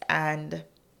house, and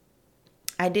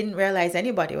I didn't realize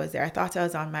anybody was there. I thought I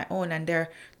was on my own. And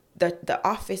the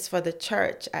office for the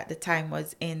church at the time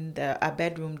was in a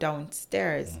bedroom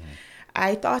downstairs.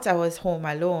 I thought I was home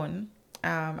alone.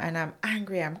 And I'm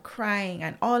angry, I'm crying,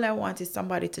 and all I want is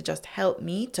somebody to just help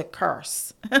me to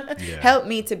curse. Help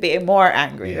me to be more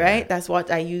angry, right? That's what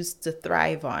I used to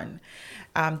thrive on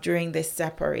during this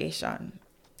separation.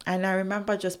 And I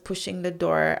remember just pushing the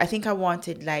door. I think I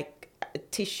wanted like a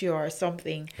tissue or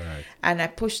something. Right. And I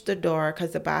pushed the door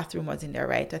because the bathroom was in there,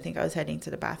 right? I think I was heading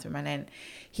to the bathroom, and then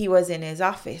he was in his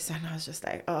office, and I was just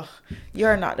like, oh,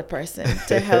 you're not the person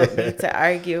to help me to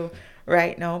argue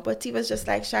right now. But he was just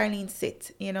like, Charlene,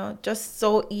 sit, just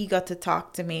so eager to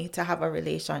talk to me, to have a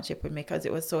relationship with me, because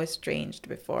it was so estranged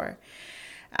before.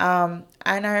 And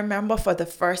I remember for the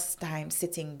first time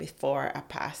sitting before a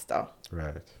pastor.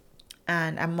 Right.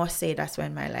 And I must say that's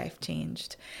when my life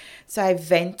changed. So I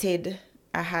vented.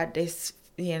 I had this,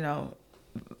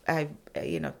 I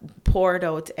poured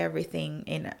out everything,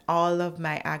 in all of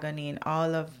my agony and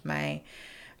all of my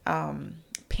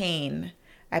pain.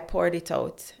 I poured it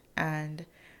out. And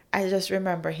I just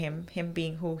remember him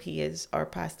being who he is, or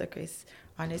Pastor Chris,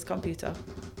 on his computer,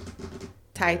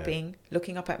 typing,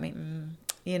 looking up at me,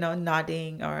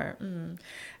 nodding, or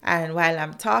and while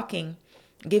I'm talking,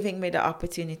 giving me the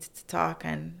opportunity to talk,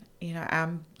 and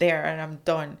I'm there and I'm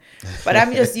done. But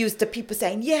I'm just used to people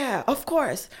saying, yeah, of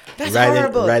course, that's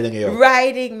horrible,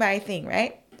 riding my thing,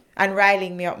 right? and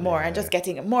riling me up more and just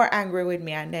getting more angry with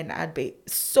me. And then I'd be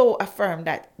so affirmed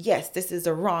that, yes, this is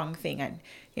the wrong thing. And,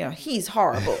 you know, he's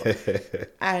horrible.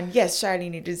 And yes,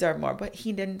 Charlene, you deserve more. But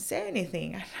he didn't say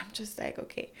anything. And I'm just like,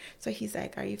 okay. So he's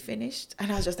like, are you finished?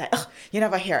 And I was just like, oh, you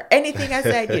never hear anything I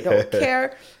said. You don't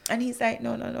care. And he's like,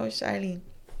 no, Charlene.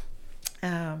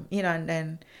 You know, and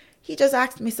then he just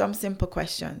asked me some simple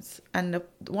questions. And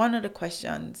one of the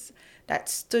questions that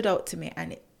stood out to me,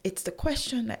 and it's the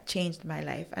question that changed my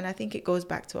life. And I think it goes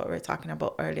back to what we were talking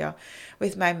about earlier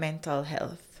with my mental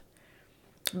health.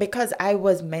 Because I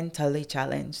was mentally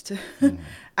challenged.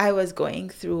 I was going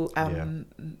through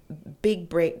big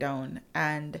breakdown.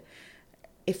 And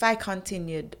if I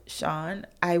continued, Sean,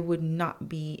 I would not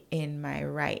be in my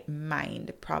right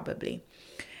mind, probably.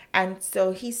 And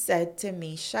so he said to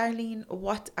me, Charlene,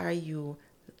 what are you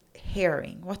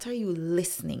hearing? What are you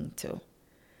listening to?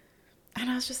 And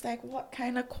I was just like, what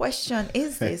kind of question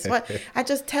is this? I'm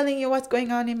just telling you what's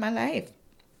going on in my life.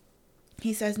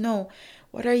 He says, no,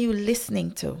 what are you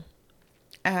listening to?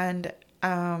 And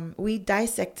we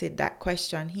dissected that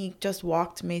question. He just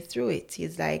walked me through it.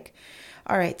 He's like,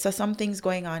 all right, so something's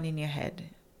going on in your head,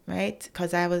 right?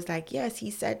 Because I was like, yes,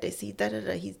 he said this, he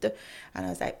da-da-da, and I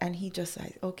was like, and he just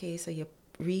like, okay, so you're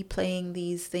replaying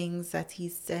these things that he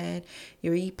said,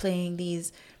 you're replaying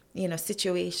these, you know,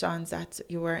 situations that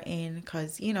you were in,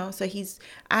 because, you know, so he's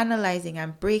analyzing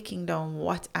and breaking down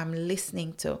what I'm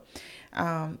listening to.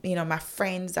 You know, my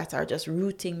friends that are just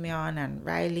rooting me on and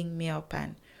riling me up,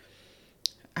 and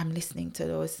I'm listening to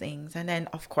those things. And then,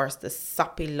 of course, the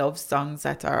soppy love songs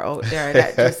that are out there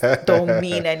that just don't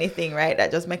mean anything, right?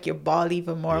 That just make you bawl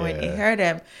even more when you hear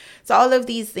them. So all of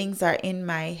these things are in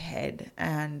my head.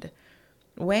 And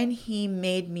when he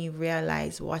made me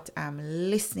realize what I'm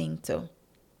listening to,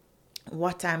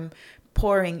 what I'm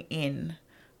pouring in,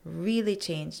 really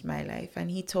changed my life. And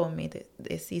he told me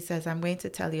this. He says, I'm going to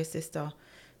tell your sister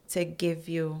to give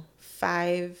you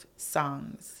 5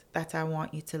 songs that I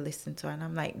want you to listen to. And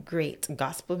I'm like, great,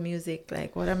 gospel music.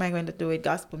 Like, what am I going to do with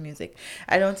gospel music?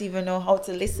 I don't even know how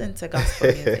to listen to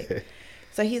gospel music.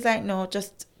 So he's like, no,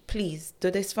 just please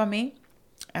do this for me.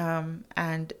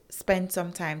 And spend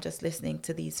some time just listening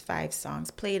to these 5 songs.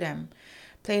 Play them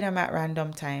at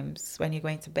random times when you're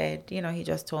going to bed. You know, he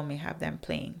just told me have them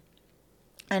playing.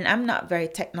 And I'm not very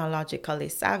technologically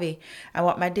savvy. And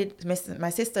what my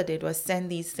sister did was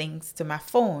send these things to my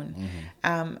phone.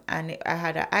 And I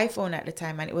had an iPhone at the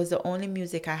time, and it was the only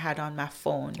music I had on my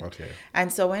phone. Okay.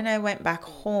 And so when I went back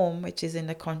home, which is in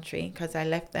the country, because I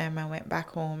left them and went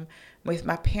back home with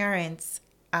my parents,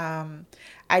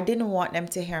 I didn't want them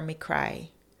to hear me cry.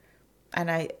 And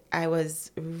I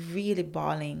was really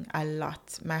bawling a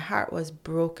lot. My heart was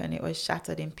broken. It was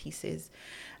shattered in pieces.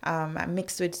 I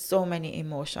mixed with so many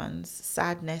emotions: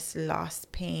 sadness, loss,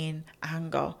 pain,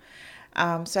 anger.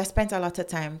 So I spent a lot of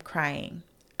time crying.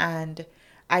 And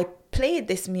I played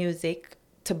this music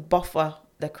to buffer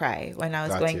the cry when I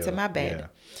was going to my bed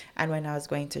and when I was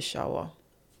going to shower.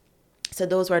 So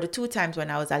those were the 2 times when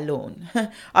I was alone.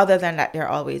 Other than that, they were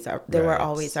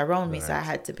always around me. So I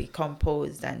had to be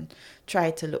composed and try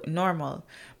to look normal.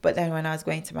 But then when I was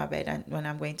going to my bed and when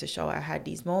I'm going to shower, I had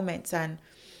these moments. And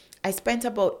I spent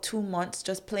about 2 months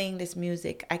just playing this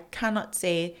music. I cannot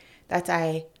say that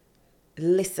I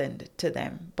listened to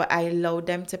them, but I allowed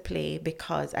them to play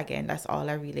because, again, that's all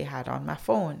I really had on my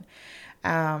phone.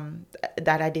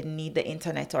 That I didn't need the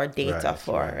internet or data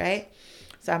for, right?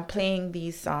 So I'm playing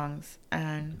these songs,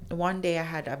 and one day I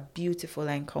had a beautiful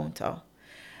encounter.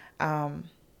 I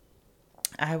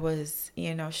was,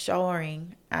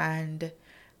 showering, and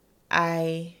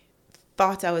I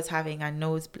thought I was having a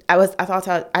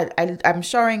I'm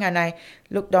showering, and I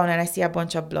look down and I see a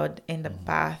bunch of blood in the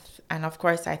bath. And of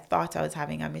course, I thought I was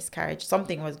having a miscarriage.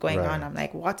 Something was going on. I'm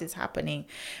like, what is happening?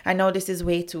 I know this is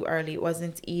way too early. It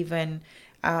wasn't even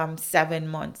 7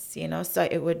 months, so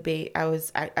it would be,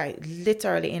 I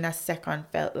literally in a second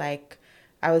felt like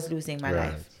I was losing my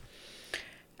life.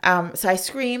 So I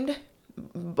screamed,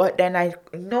 but then I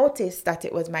noticed that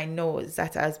it was my nose,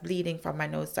 that I was bleeding from my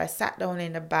nose. So I sat down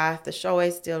in the bath. The shower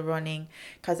is still running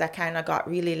because I kind of got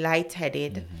really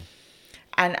lightheaded.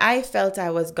 And I felt I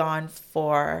was gone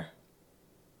for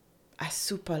a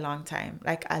super long time,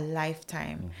 like a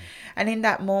lifetime. And in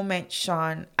that moment,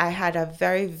 Sean, I had a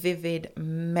very vivid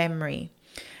memory.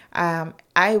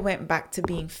 I went back to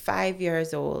being 5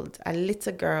 years old, a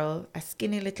little girl, a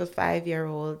skinny little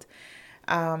 5-year-old.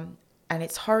 And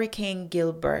it's Hurricane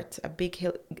Gilbert,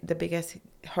 the biggest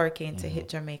hurricane to hit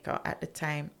Jamaica at the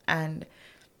time. And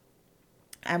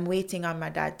I'm waiting on my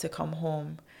dad to come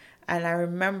home. And I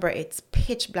remember it's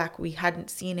pitch black. We hadn't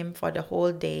seen him for the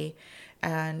whole day.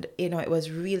 And, it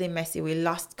was really messy. We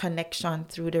lost connection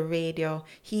through the radio.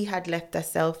 He had left a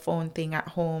cell phone thing at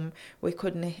home. We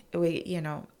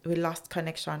lost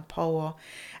connection, power.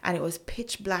 And it was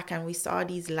pitch black, and we saw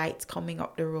these lights coming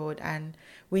up the road, and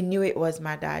we knew it was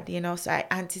my dad, So I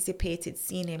anticipated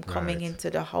seeing him coming into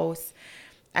the house.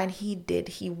 And he did.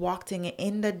 He walked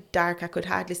in the dark. I could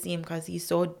hardly see him because he's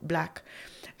so black.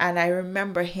 And I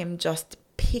remember him just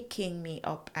picking me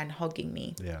up and hugging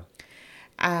me. Yeah.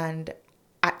 And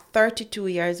at 32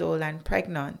 years old and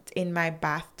pregnant, in my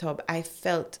bathtub, I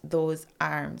felt those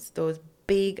arms, those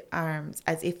big arms,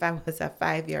 as if I was a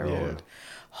 5-year-old,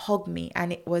 hug me.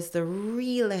 And it was the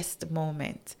realest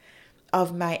moment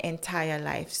of my entire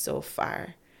life so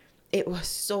far. It was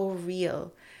so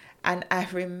real. And I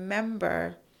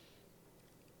remember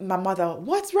my mother,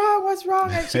 what's wrong?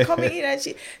 And she coming in,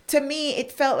 and to me,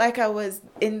 it felt like I was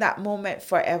in that moment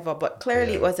forever, but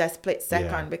clearly it was a split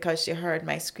second because she heard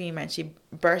my scream and she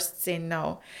bursts in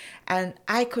now. And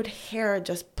I could hear her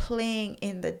just playing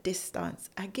in the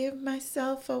distance, I give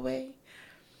myself away.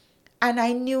 And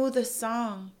I knew the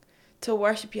song, To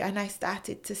Worship You, and I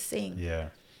started to sing. Yeah.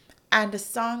 And the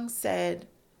song said,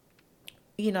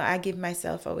 I give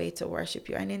myself away to worship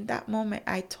you. And in that moment,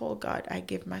 I told God, I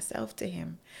give myself to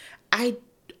him. I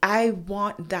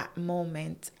want that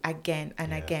moment again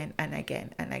and again and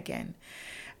again and again.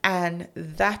 And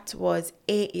that was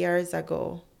 8 years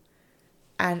ago.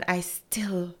 And I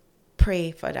still pray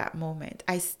for that moment.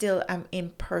 I still am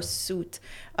in pursuit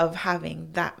of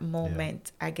having that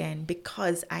moment again,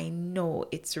 because I know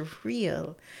it's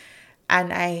real.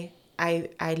 And I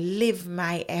live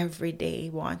my everyday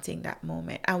wanting that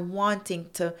moment and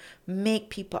wanting to make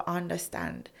people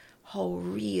understand how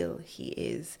real he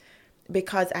is,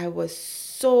 because I was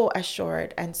so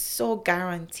assured and so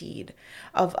guaranteed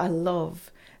of a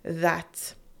love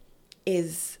that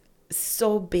is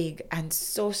so big and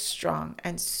so strong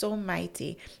and so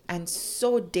mighty and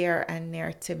so dear and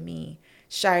near to me,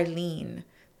 Charlene,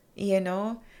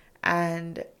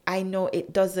 and I know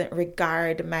it doesn't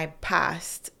regard my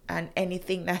past and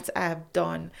anything that I've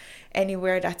done,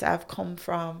 anywhere that I've come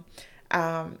from.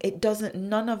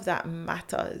 None of that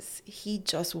matters. He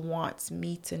just wants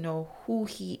me to know who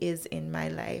he is in my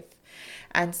life.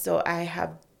 And so I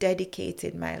have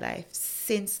dedicated my life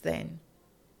since then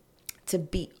to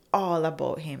be all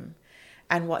about him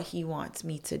and what he wants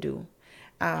me to do.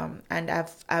 And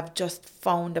I've just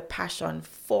found a passion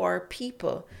for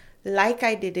people, like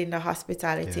I did in the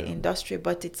hospitality industry,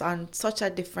 but it's on such a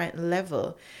different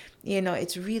level.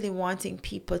 It's really wanting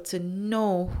people to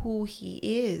know who he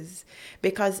is,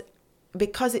 because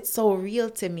it's so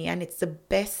real to me, and it's the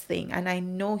best thing. And I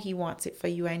know he wants it for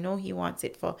you. I know he wants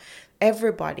it for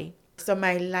everybody. So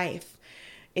my life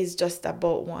is just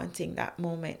about wanting that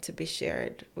moment to be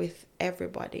shared with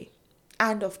everybody.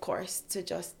 And of course, to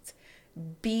just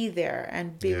be there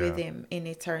and be with him in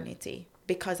eternity,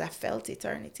 because I felt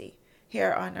eternity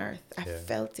here on earth. I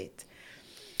felt it.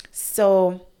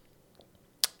 So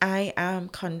I am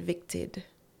convicted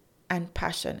and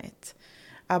passionate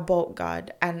about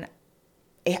God, and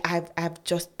I've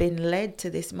just been led to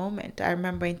this moment. I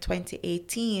remember in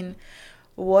 2018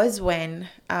 was when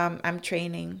I'm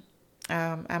training.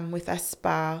 I'm with a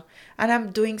spa, and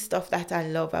I'm doing stuff that I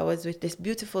love. I was with this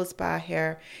beautiful spa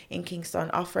here in Kingston,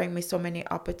 offering me so many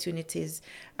opportunities,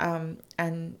 and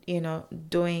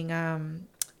doing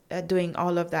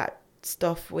all of that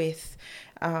stuff with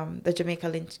the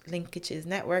Jamaica Linkages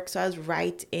Network. So I was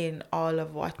right in all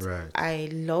of what I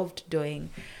loved doing,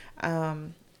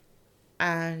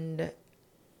 and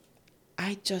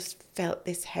I just felt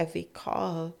this heavy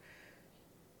call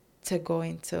to go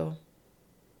into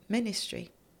ministry.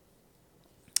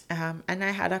 And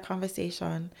I had a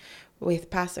conversation with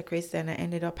Pastor Chris, and I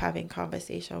ended up having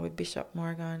conversation with Bishop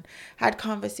Morgan, had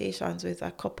conversations with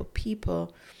a couple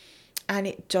people, and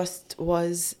it just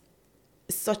was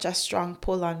such a strong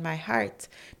pull on my heart.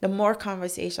 The more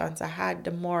conversations I had,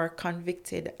 the more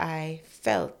convicted I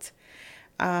felt.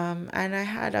 And I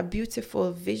had a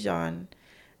beautiful vision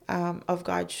of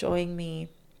God showing me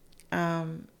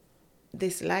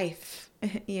this life,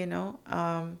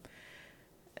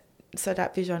 so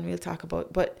that vision we'll talk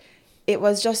about. But it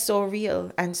was just so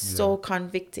real and so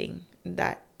convicting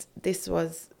that this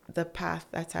was the path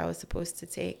that I was supposed to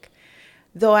take.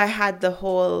 Though I had the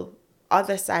whole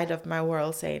other side of my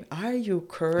world saying, are you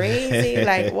crazy?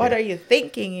 Like, what are you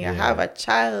thinking? You have a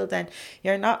child and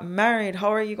you're not married. How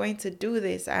are you going to do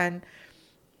this? And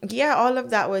all of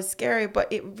that was scary,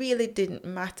 but it really didn't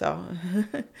matter.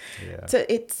 So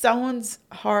it sounds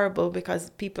horrible because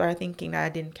people are thinking that I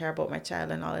didn't care about my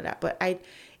child and all of that. But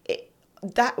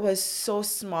that was so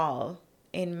small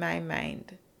in my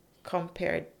mind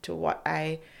compared to what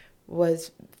I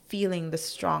was feeling the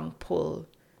strong pull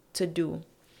to do.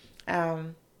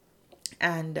 And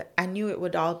I knew it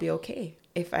would all be okay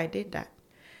if I did that.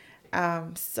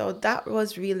 So that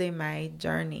was really my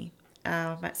journey.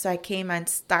 So I came and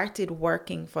started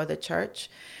working for the church,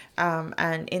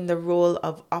 and in the role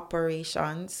of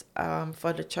operations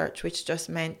for the church, which just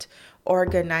meant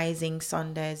organizing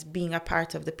Sundays, being a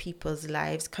part of the people's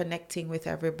lives, connecting with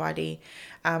everybody,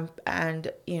 and,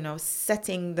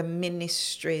 setting the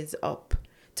ministries up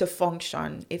to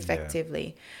function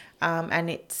effectively. And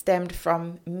it stemmed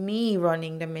from me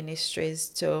running the ministries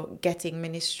to getting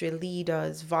ministry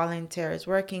leaders, volunteers,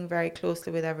 working very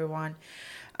closely with everyone,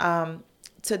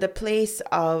 to the place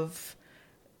of,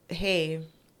 hey,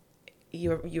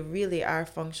 you really are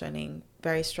functioning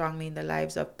very strongly in the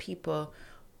lives of people.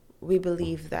 We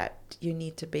believe that you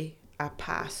need to be a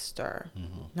pastor.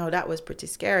 Now, that was pretty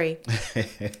scary.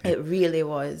 It really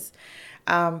was.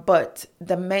 But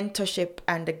the mentorship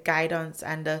and the guidance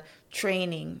and the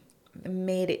training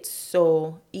made it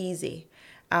so easy.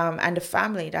 And the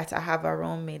family that I have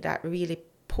around me that really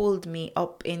pulled me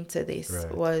up into this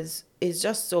is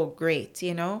just so great,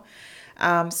 So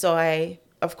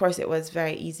of course, it was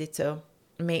very easy to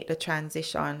make the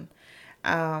transition.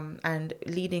 And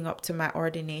leading up to my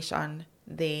ordination,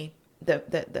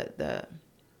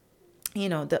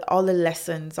 all the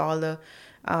lessons, all the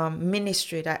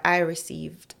ministry that I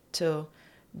received to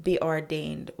be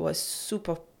ordained was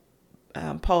super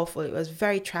powerful. It was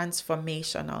very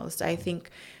transformational. So I think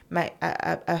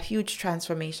a huge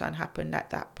transformation happened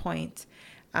at that point.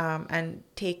 And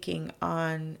taking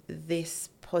on this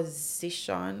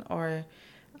position, or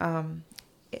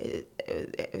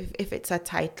if it's a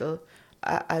title,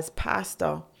 as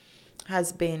pastor,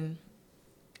 has been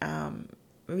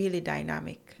really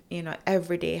dynamic.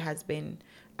 Every day has been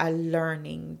a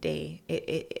learning day.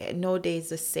 No day is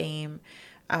the same.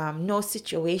 No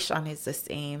situation is the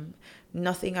same.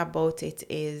 Nothing about it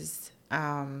is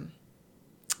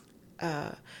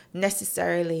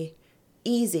necessarily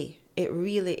easy. It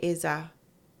really is I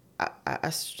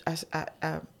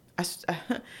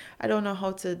don't know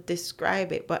how to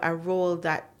describe it, but a role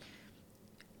that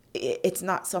it's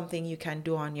not something you can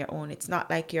do on your own. It's not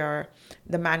like you're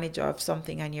the manager of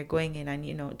something and you're going in and,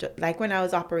 just like when I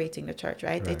was operating the church,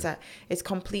 right? It's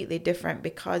completely different,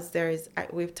 because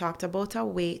we've talked about a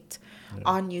weight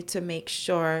on you to make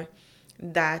sure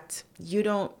that you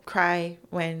don't cry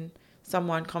when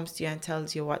someone comes to you and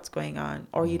tells you what's going on,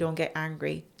 or you don't get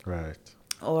angry. Right.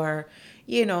 Or,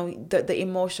 the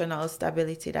emotional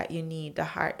stability that you need, the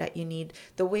heart that you need,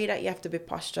 the way that you have to be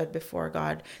postured before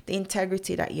God, the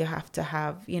integrity that you have to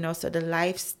have, so the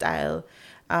lifestyle,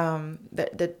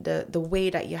 the way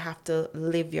that you have to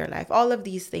live your life. All of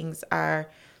these things are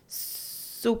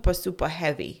super, super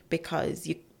heavy, because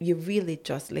you really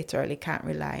just literally can't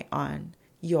rely on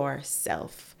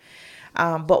yourself.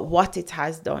 But what it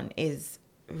has done is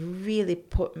really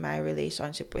put my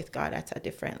relationship with God at a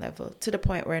different level, to the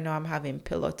point where now I'm having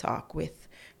pillow talk with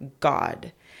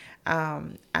God,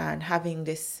 and having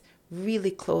this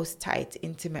really close, tight,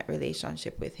 intimate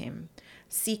relationship with him,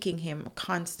 seeking him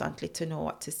constantly to know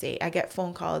what to say. I get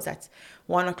phone calls at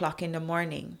 1:00 in the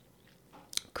morning,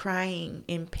 crying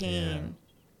in pain,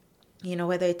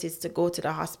 whether it is to go to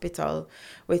the hospital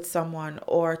with someone,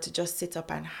 or to just sit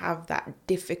up and have that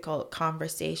difficult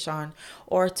conversation,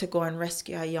 or to go and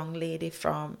rescue a young lady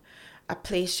from a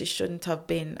place she shouldn't have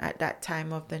been at that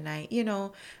time of the night,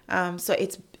 So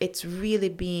it's really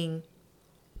being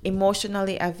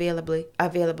emotionally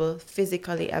available,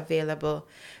 physically available,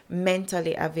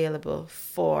 mentally available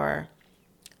for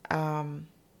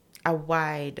a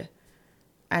wide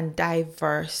and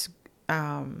diverse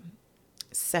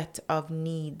set of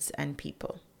needs and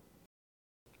people.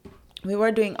 We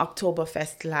were doing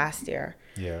Oktoberfest last year.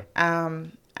 Yeah.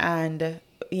 And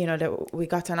we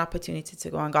got an opportunity to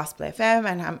go on Gospel FM,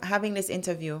 and I'm having this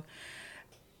interview.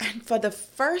 And for the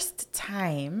first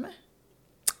time,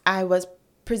 I was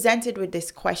presented with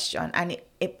this question, and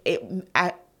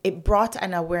it brought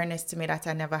an awareness to me that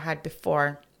I never had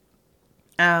before.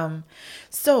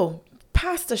 So,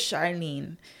 Pastor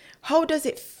Charlene, how does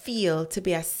it feel to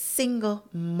be a single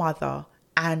mother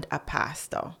and a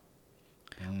pastor?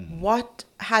 What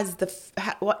has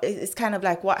it's kind of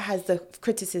like, what has the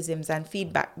criticisms and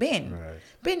feedback been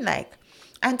like?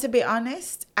 And to be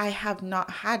honest, I have not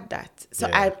had that. So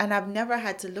I've never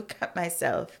had to look at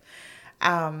myself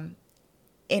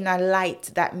in a light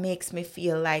that makes me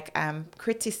feel like I'm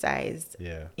criticized.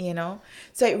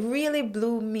 So it really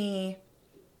blew me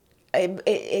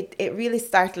it really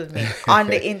startled me on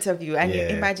the interview. And you Yeah.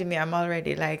 imagine me, I'm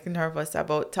already like nervous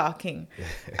about talking.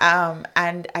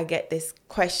 And I get this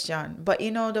question. But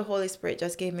the Holy Spirit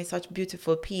just gave me such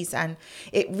beautiful peace. And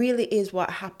it really is what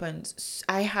happens.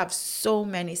 I have so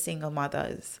many single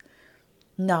mothers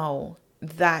now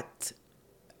that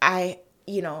I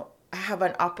have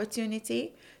an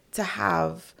opportunity to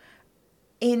have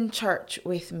in church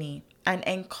with me and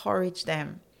encourage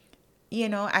them,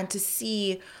 and to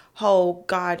see how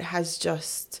God has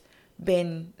just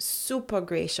been super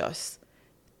gracious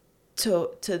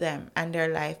to them and their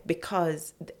life,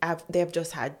 because they've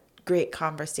just had great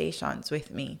conversations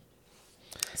with me.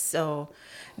 So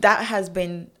that has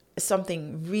been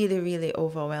something really, really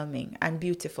overwhelming and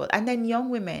beautiful. And then young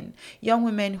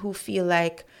women who feel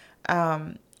like,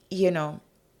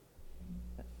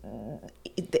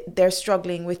 they're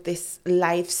struggling with this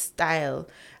lifestyle,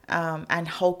 and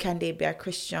how can they be a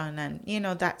Christian, and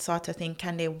that sort of thing.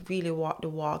 Can they really walk the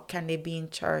walk? Can they be in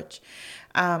church?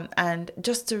 And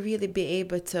just to really be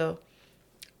able to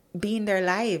be in their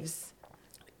lives.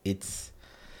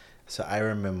 So I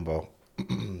remember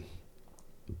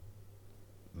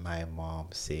my mom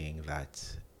saying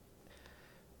that,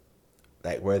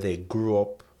 like, where they grew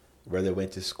up, where they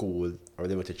went to school, or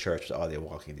they went to church, all their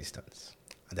walking distance.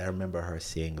 And I remember her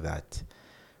saying that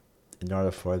in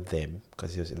order for them,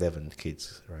 because there was 11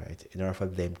 kids, right? In order for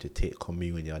them to take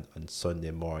communion on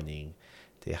Sunday morning,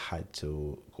 they had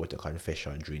to go to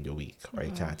confession during the week, or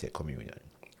you can't take communion,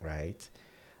 right?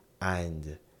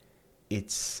 And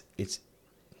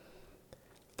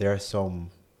there are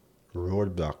some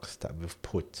roadblocks that we've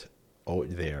put out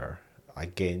there.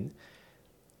 Again,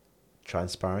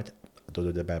 transparent. I don't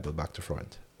know the Bible back to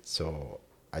front, so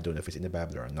I don't know if it's in the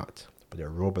Bible or not. But there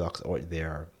are roadblocks out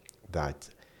there that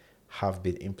have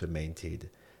been implemented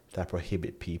that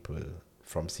prohibit people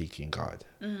from seeking God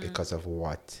because of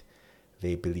what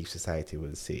they believe society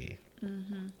will say.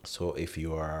 Mm-hmm. So if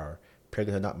you are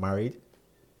pregnant or not married,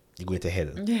 you're going to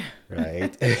hell. Yeah.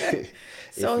 Right?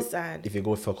 Sad. If you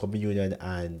go for communion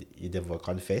and you never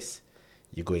confess,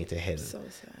 you're going to hell. So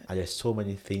sad. And there's so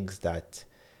many things that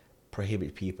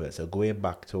prohibit people. So going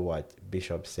back to what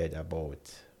Bishop said about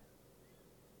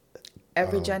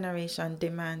every generation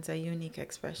demands a unique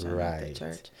expression of the Right.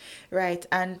 church, right?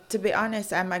 And to be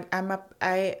honest, I'm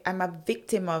a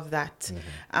victim of that.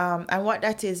 And what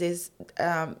that is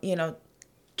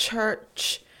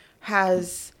church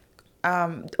has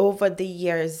over the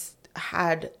years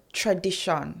had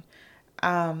tradition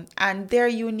and their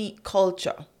unique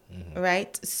culture,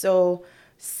 right? So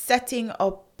setting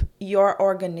up your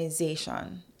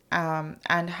organization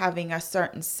and having a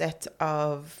certain set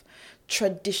of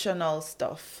traditional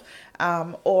stuff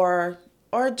or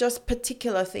just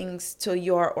particular things to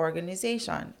your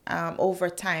organization over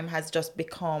time has just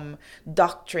become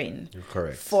doctrine.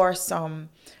 Correct. For some,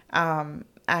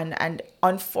 and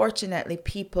unfortunately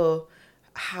people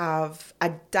have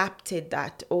adapted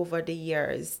that over the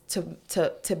years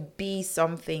to be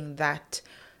something that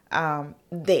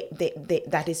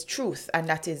that is truth, and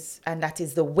that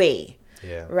is the way.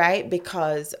 Yeah. Right?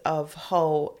 Because of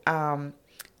how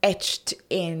etched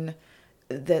in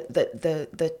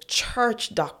the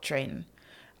church doctrine,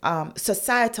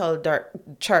 societal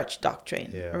church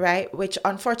doctrine, Yeah. right? Which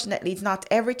unfortunately is not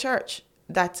every church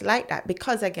that's like that,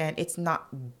 because again, it's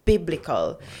not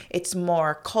biblical. It's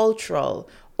more cultural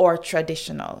or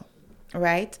traditional,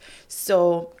 right?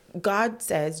 So God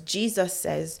says, Jesus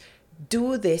says,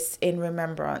 do this in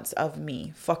remembrance of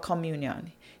me for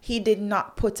communion. He did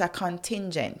not put a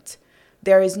contingent.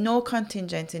 There is no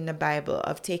contingent in the Bible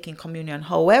of taking communion.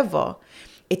 However,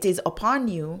 it is upon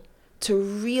you to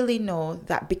really know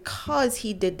that because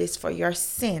he did this for your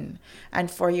sin and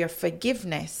for your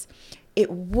forgiveness, it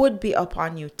would be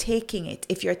upon you taking it,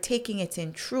 if you're taking it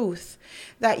in truth,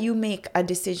 that you make a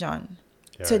decision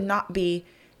to not be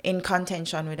in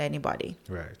contention with anybody.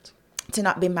 Right. To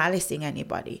not be malicing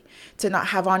anybody, to not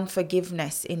have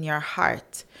unforgiveness in your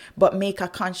heart, but make a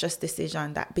conscious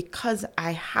decision that because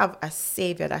I have a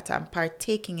Savior that I'm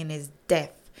partaking in his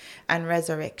death and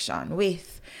resurrection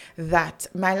with, that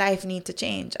my life needs to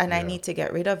change and I need to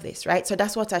get rid of this, right? So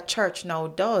that's what a church now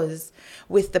does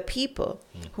with the people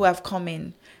who have come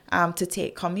in to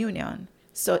take communion.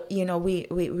 So, we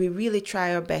really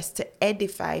try our best to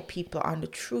edify people on the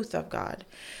truth of God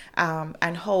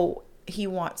and how he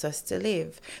wants us to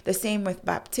live. The same with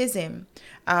baptism.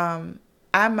 I'm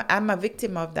a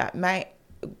victim of that.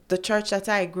 The church that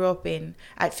I grew up in,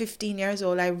 at 15 years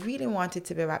old, I really wanted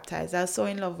to be baptized. I was so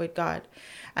in love with God,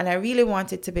 and I really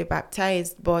wanted to be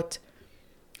baptized. But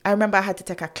I remember I had to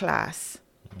take a class,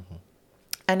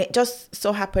 And it just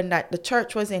so happened that the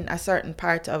church was in a certain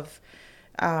part of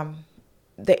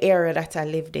the area that I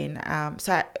lived in.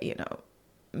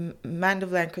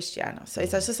 Mandeville and Cristiano. So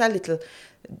it's just a little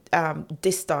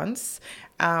distance.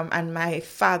 And my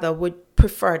father would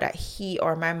prefer that he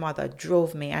or my mother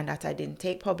drove me and that I didn't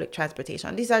take public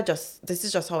transportation. This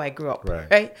is just how I grew up,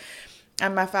 right?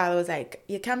 And my father was like,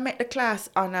 you can make the class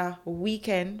on a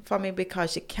weekend for me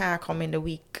because you can't come in the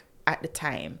week at the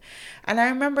time. And I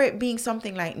remember it being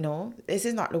something like, no, this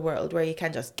is not the world where you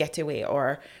can just get away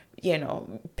or,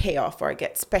 pay off or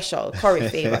get special curry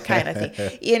favor kind of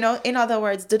thing. In other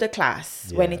words, do the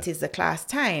class when it is the class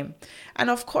time.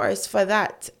 And of course, for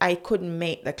that, I couldn't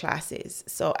make the classes.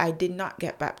 So I did not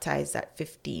get baptized at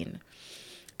 15.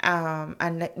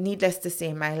 And needless to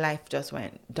say, my life just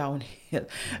went downhill.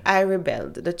 I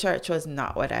rebelled. The church was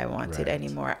not what I wanted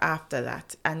anymore after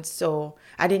that. And so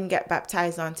I didn't get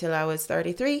baptized until I was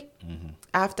 33,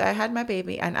 after I had my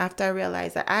baby, and after I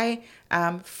realized that I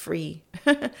am free.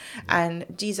 And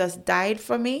Jesus died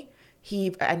for me.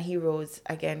 He rose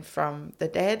again from the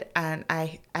dead. And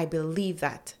I believe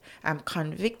that. I'm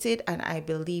convicted and I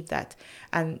believe that.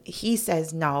 And he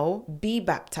says now, be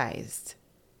baptized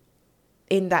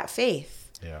in that faith,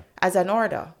 as an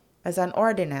order, as an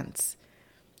ordinance.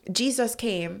 Jesus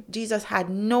came, Jesus had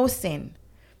no sin.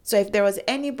 So if there was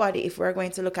anybody, if we're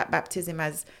going to look at baptism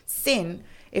as sin,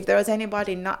 if there was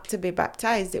anybody not to be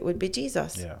baptized, it would be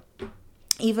Jesus. Yeah.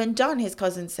 Even John, his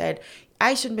cousin, said,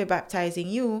 I shouldn't be baptizing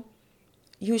you,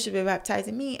 you should be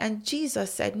baptizing me. And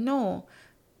Jesus said, no,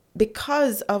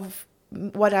 because of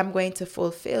what I'm going to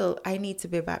fulfill, I need to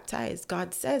be baptized.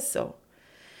 God says so.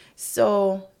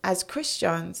 So as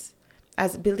Christians,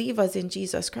 as believers in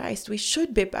Jesus Christ, we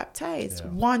should be baptized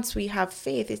once we have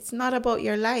faith. It's not about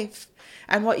your life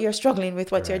and what you're struggling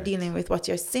with, what you're dealing with, what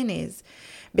your sin is,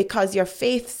 because your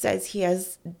faith says he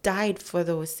has died for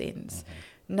those sins.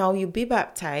 Now you be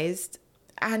baptized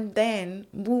and then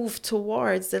move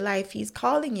towards the life he's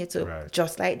calling you to,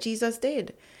 just like Jesus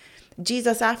did.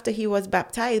 Jesus, after he was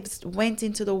baptized, went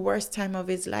into the worst time of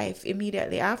his life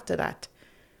immediately after that.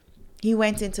 He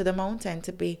went into the mountain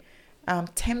to be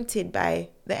tempted by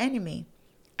the enemy.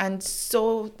 And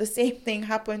so the same thing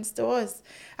happens to us.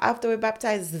 After we're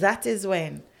baptized, that is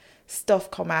when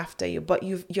stuff come after you. But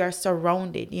you're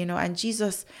surrounded, and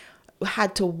Jesus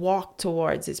had to walk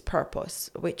towards his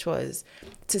purpose, which was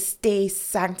to stay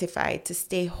sanctified, to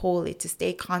stay holy, to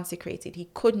stay consecrated. He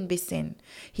couldn't be sin.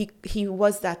 He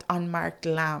was that unmarked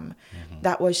lamb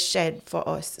that was shed for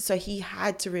us. So he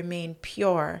had to remain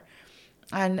pure.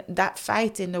 And that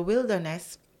fight in the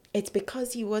wilderness, it's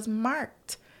because he was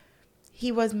marked. He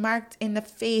was marked in the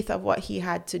faith of what he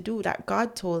had to do, that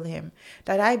God told him,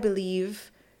 that I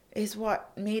believe is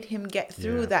what made him get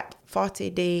through that 40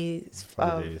 days,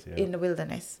 in the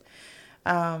wilderness,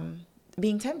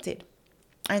 being tempted.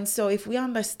 And so if we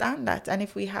understand that, and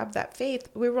if we have that faith,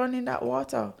 we run in that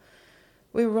water.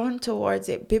 We run towards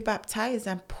it, be baptized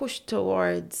and push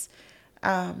towards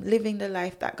living the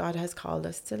life that God has called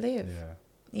us to live.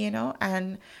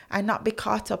 And not be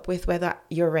caught up with whether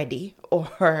you're ready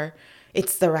or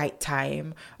it's the right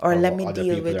time or let me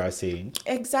deal with are saying.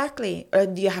 Exactly. Or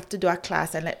you have to do a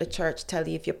class and let the church tell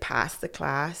you if you pass the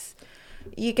class.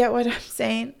 You get what I'm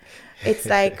saying? It's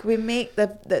like we make the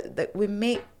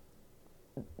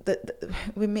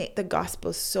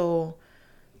gospel so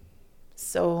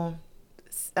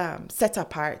set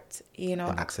apart,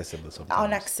 inaccessible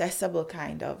sometimes. Unaccessible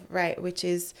kind of, right, which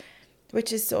is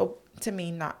so, to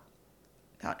me, not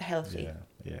healthy.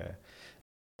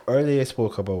 Earlier I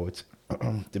spoke about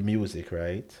the music,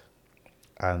 right?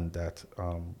 And that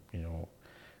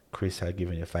Chris had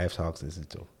given you 5 songs to listen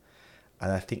to.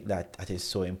 And I think that is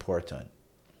so important.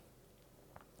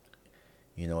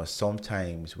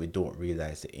 Sometimes we don't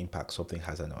realize the impact something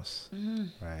has on us,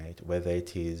 right? Whether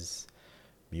it is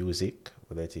music,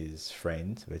 whether it is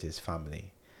friends, whether it is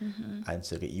family. And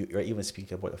so you're even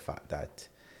speaking about the fact that,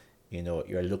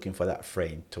 you're looking for that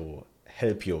friend to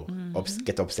help you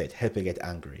get upset, help you get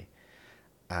angry.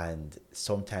 And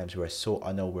sometimes we're so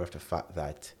unaware of the fact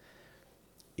that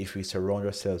if we surround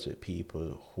ourselves with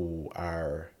people who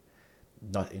are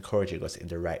not encouraging us in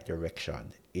the right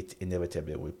direction, it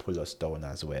inevitably will pull us down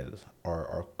as well,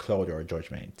 or cloud our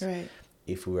judgment. Right.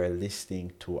 If we were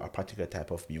listening to a particular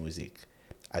type of music,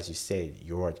 as you said,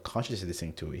 you weren't consciously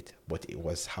listening to it, but it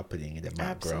was happening in the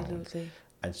background. Absolutely.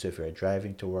 And so if you're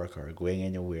driving to work or going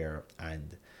anywhere,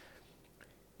 and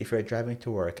if you're driving to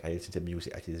work and listen to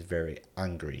music that is very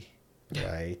angry,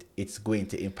 right, it's going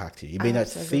to impact you. You may not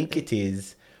think it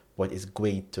is, but it's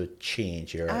going to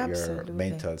change your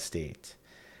mental state.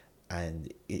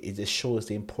 And it just shows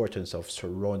the importance of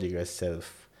surrounding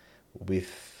yourself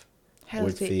with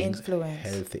good things,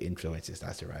 healthy influences.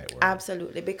 That's the right word.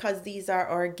 Absolutely, because these are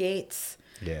our gates.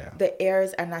 Yeah. The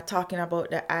ears, and not talking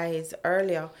about the eyes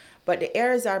earlier, but the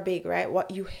ears are big, right? What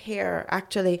you hear,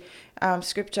 actually,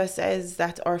 scripture says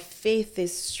that our faith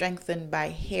is strengthened by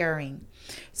hearing.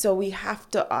 So we have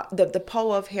to, the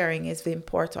power of hearing is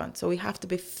important. So we have to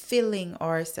be filling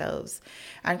ourselves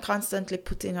and constantly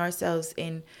putting ourselves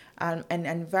in an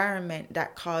environment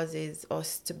that causes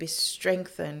us to be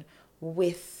strengthened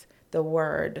with the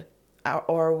word,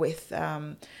 or with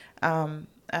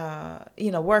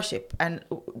worship. And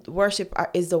worship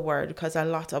is the word, because a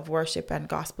lot of worship and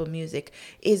gospel music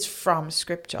is from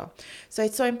scripture. So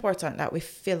it's so important that we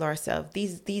fill ourselves.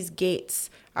 These gates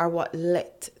are what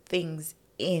let things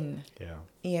in.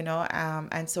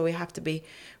 And so we have to be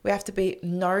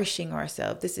nourishing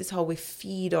ourselves. This is how we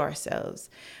feed ourselves.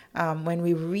 When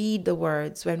we read the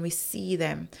words, when we see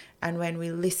them, and when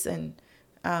we listen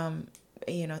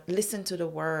to the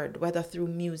word, whether through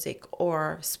music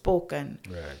or spoken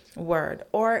word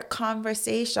or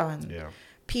conversation,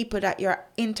 people that you're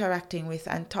interacting with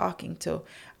and talking to.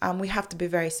 We have to be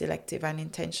very selective and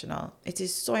intentional. It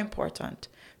is so important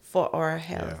for our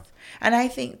health. Yeah. And I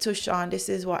think, to Sean, this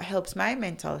is what helps my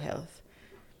mental health,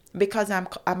 because I'm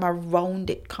around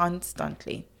it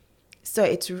constantly. So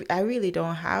I really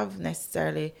don't have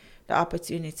necessarily the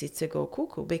opportunity to go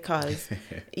cuckoo, because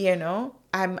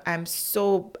I'm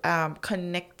so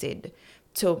connected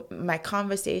to my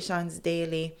conversations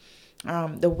daily,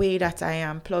 the way that I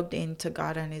am plugged into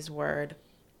God and his word.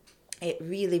 It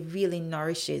really, really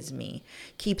nourishes me,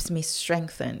 keeps me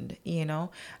strengthened.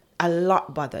 A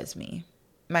lot bothers me.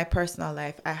 My personal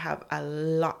life, I have a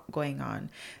lot going on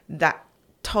that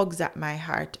tugs at my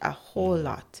heart a whole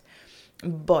lot.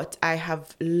 But I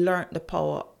have learned the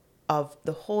power of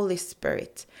the Holy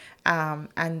Spirit,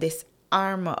 and this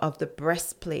armor of the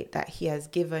breastplate that he has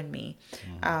given me,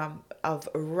 of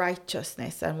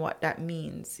righteousness, and what that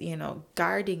means,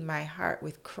 guarding my heart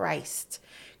with Christ,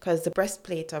 because the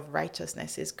breastplate of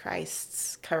righteousness is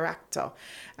Christ's character,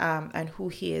 and who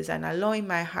he is, and allowing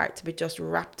my heart to be just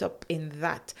wrapped up in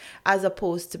that, as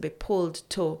opposed to be pulled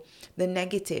to the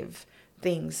negative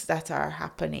things that are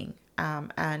happening.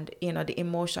 And the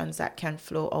emotions that can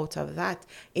flow out of that.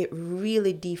 It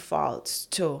really defaults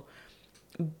to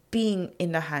being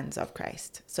in the hands of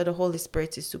Christ. So the Holy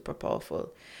Spirit is super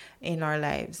powerful in our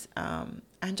lives, and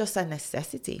just a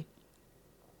necessity,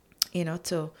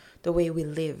 to the way we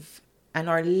live and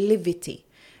our livity,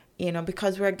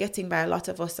 because we're getting by. A lot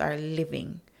of us are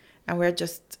living, and we're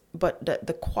just, but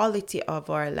the quality of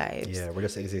our lives. Yeah, we're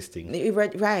just existing.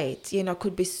 Right.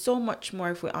 Could be so much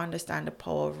more if we understand the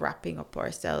power of wrapping up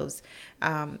ourselves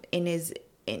in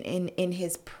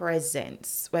his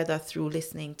presence, whether through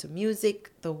listening to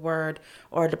music, the word,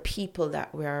 or the people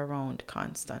that we're around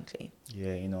constantly.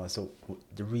 Yeah, so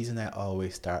the reason I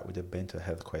always start with the mental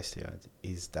health question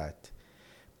is that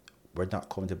we're not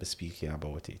comfortable speaking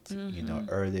about it. Mm-hmm.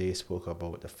 Earlier you spoke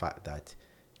about the fact that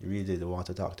you really didn't want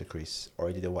to talk to Chris, or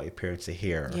you didn't want your parents to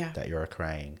hear that you're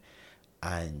crying.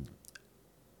 And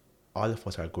all of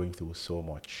us are going through so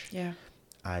much. Yeah.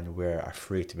 And we're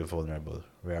afraid to be vulnerable.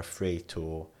 We're afraid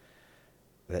to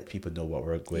let people know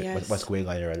what's going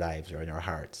on in our lives or in our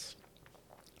hearts.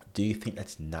 Do you think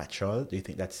that's natural? Do you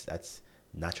think that's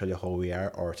naturally how we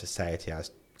are, or society has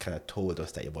kind of told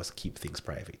us that you must keep things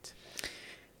private?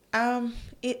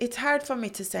 It's hard for me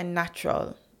to say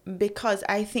natural, because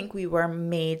I think we were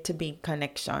made to be in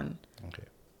connection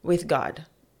with God.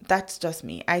 That's just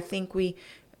me. I think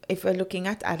if we're looking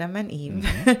at Adam and Eve,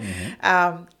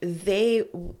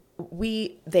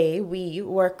 we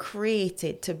were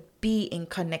created to be in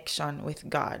connection with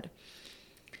God.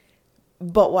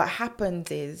 But what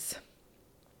happens is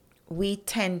we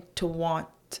tend to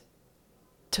want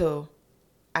to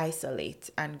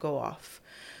isolate and go off.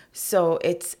 So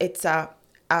it's a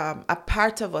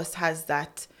part of us has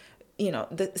that,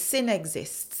 the sin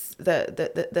exists,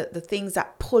 the things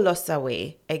that pull us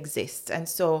away exist. And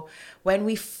so when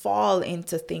we fall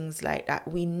into things like that,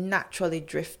 we naturally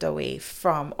drift away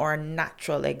from our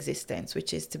natural existence,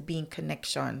 which is to be in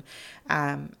connection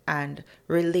and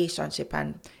relationship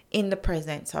and in the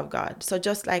presence of God. So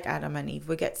just like Adam and Eve,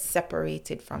 we get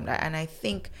separated from that. And I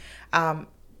think,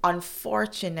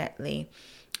 unfortunately,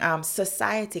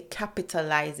 society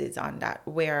capitalizes on that,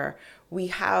 where we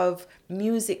have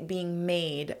music being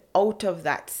made out of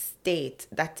that state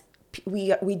that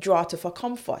we draw to for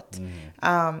comfort.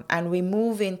 And we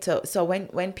move into, so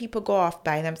when people go off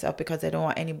by themselves because they don't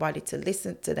want anybody to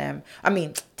listen to them,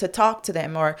 to talk to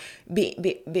them, or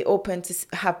be open to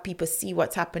have people see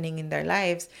what's happening in their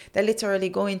lives, they literally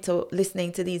go into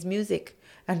listening to these music.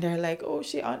 And they're like, oh,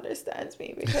 she understands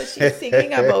me because she's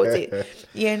singing about it,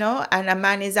 and a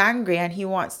man is angry and he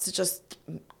wants to just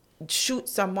shoot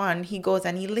someone. He goes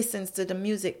and he listens to the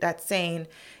music that's saying,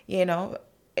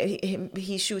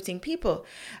 he's shooting people.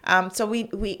 So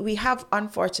we have,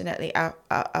 unfortunately,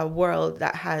 a world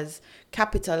that has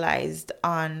capitalized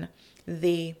on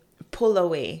the pull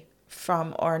away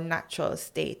from our natural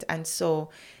state. And so,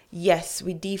 yes,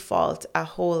 we default a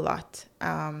whole lot.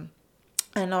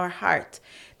 And our heart,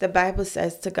 the Bible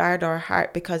says to guard our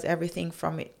heart because everything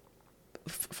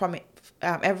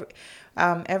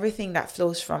everything that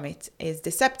flows from it is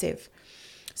deceptive.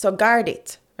 So guard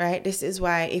it, right? This is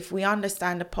why, if we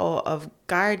understand the power of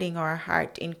guarding our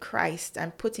heart in Christ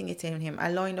and putting it in Him,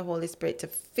 allowing the Holy Spirit to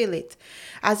fill it,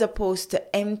 as opposed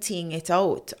to emptying it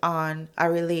out on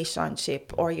a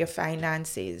relationship or your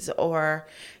finances or,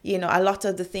 a lot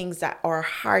of the things that our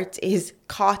heart is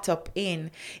caught up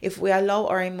in. If we allow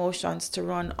our emotions to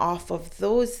run off of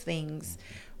those things,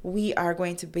 we are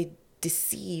going to be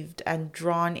deceived and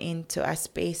drawn into a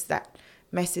space that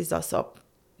messes us up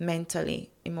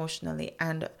mentally, emotionally,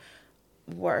 and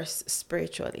worse,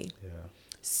 spiritually. Yeah.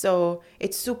 So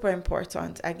it's super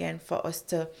important, again, for us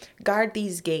to guard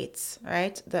these gates,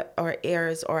 right? Our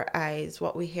ears, our eyes,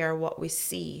 what we hear, what we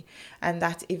see, and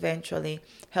that eventually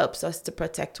helps us to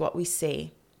protect what we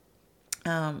say.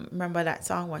 Remember that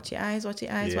song, watch your eyes, what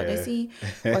they see,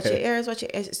 watch your ears,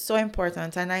 it's so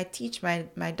important. And I teach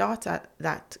my daughter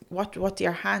that what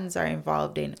your hands are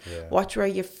involved in, watch where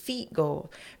your feet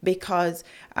go, because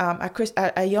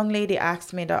a young lady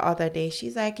asked me the other day,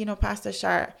 she's like, Pastor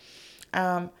Char,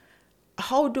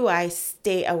 how do I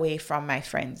stay away from my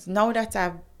friends now that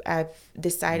I've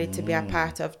decided to be a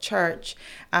part of church?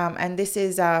 And this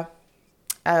is a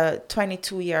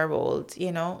 22-year-old,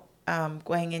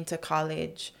 going into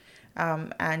college,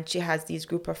 and she has these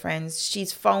group of friends.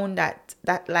 She's found that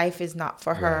life is not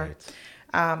for her.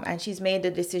 And she's made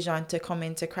the decision to come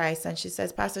into Christ. And she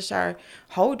says, Pastor Char,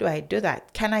 how do I do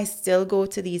that? Can I still go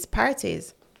to these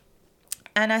parties?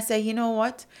 And I say, you know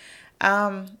what?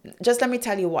 Just let me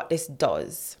tell you what this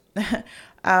does.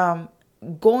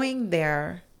 Going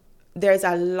there, there's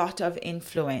a lot of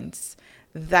influence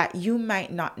that you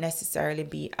might not necessarily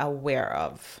be aware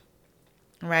of.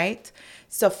 Right?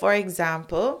 So, for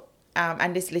example,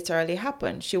 and this literally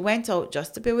happened. She went out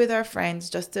just to be with her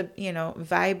friends, just to,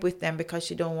 vibe with them, because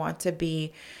she don't want to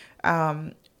be,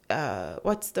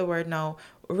 what's the word now?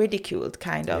 Ridiculed,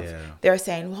 kind of. Yeah. They're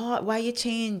saying, why you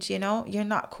change? You're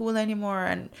not cool anymore,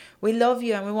 and we love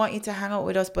you and we want you to hang out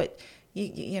with us, but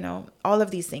you all of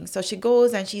these things. So she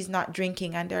goes and she's not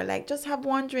drinking, and they're like, just have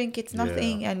one drink, it's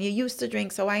nothing, and you used to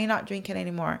drink, so why are you not drinking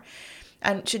anymore?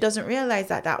 And she doesn't realize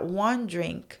that one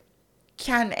drink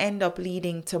can end up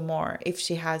leading to more if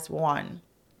she has one,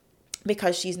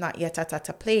 because she's not yet at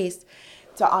a place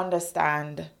to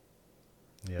understand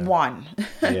one.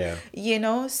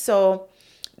 So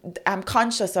I'm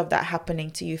conscious of that happening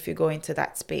to you if you go into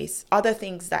that space. Other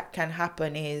things that can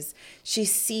happen is she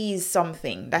sees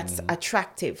something that's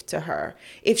attractive to her.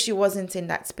 If she wasn't in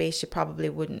that space, she probably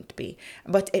wouldn't be.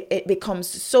 But it becomes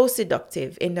so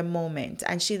seductive in the moment.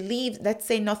 And she leaves, let's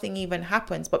say nothing even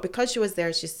happens, but because she was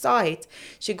there, she saw it,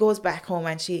 she goes back home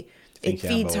and it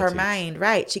feeds her mind,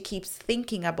 right? She keeps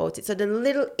thinking about it. So the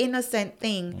little innocent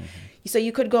thing, so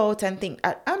you could go out and think,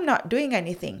 I'm not doing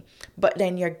anything. But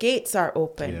then your gates are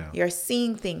open. Yeah. You're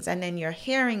seeing things, and then you're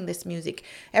hearing this music.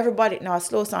 Everybody, now a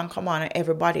slow song come on and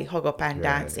everybody hug up and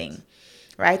dancing.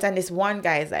 Right? And this one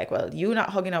guy is like, well, you not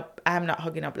hugging up, I'm not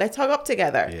hugging up. Let's hug up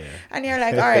together. Yeah. And you're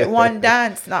like, all right, one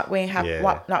dance, not going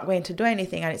to do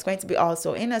anything. And it's going to be all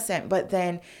so innocent. But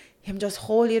then him just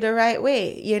hold you the right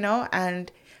way,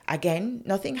 and again,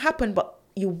 nothing happened, but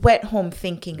you went home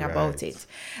thinking about it.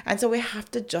 And so we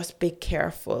have to just be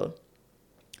careful.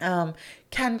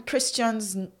 Can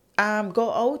Christians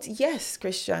go out? Yes,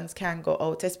 Christians can go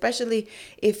out, especially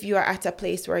if you are at a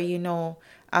place where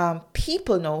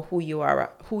people know who you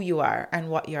are and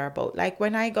what you're about. Like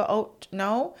when I go out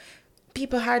now,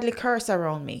 people hardly curse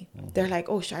around me. They're like,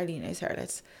 oh, Charlene is here,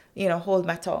 let's hold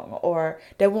my tongue. Or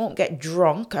they won't get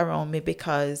drunk around me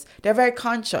because they're very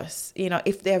conscious,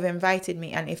 if they have invited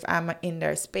me and if I'm in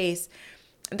their space,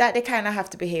 that they kind of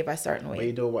have to behave a certain way. But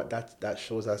you know what that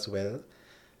shows as well?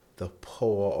 The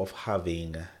power of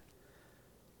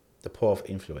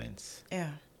influence.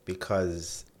 Yeah.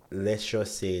 Because let's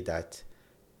just say that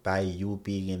by you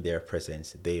being in their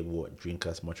presence, they won't drink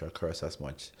as much or curse as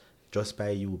much. Just by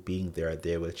you being there,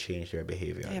 they will change their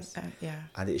behaviors.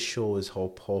 And it shows how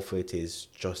powerful it is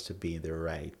just to be in the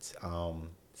right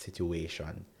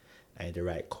situation and the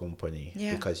right company,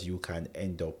 because you can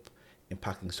end up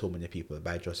impacting so many people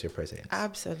by just your presence.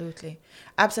 Absolutely.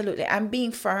 And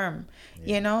being firm,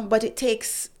 but it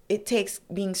takes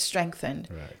being strengthened,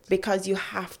 because you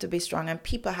have to be strong and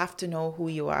people have to know who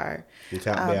you are. It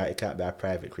can't be a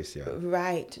private Christian.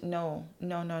 Right. No.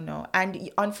 And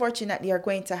unfortunately, you're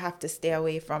going to have to stay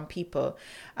away from people.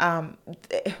 The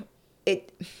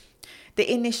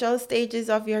initial stages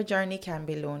of your journey can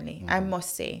be lonely. I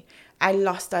must say, I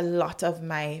lost a lot of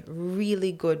my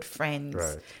really good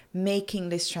friends making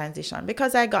this transition,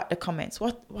 because I got the comments,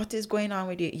 what is going on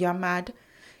with you? You're mad?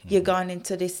 You're gone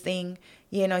into this thing,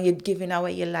 you're giving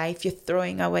away your life, you're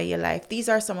throwing away your life. These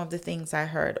are some of the things I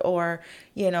heard. Or,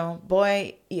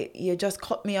 boy, you just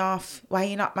cut me off. Why are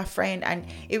you not my friend? And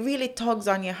it really tugs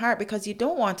on your heart, because you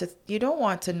don't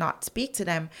want to not speak to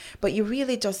them, but you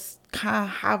really just can't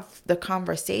have the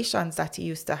conversations that you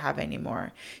used to have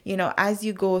anymore. As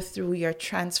you go through your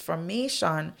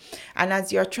transformation and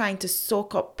as you're trying to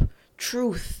soak up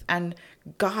truth and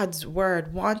God's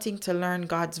word, wanting to learn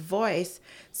God's voice,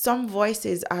 some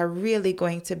voices are really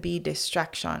going to be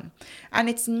distraction. And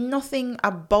it's nothing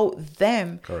about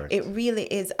them. Correct. It really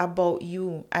is about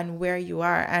you and where you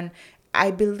are. And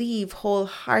I believe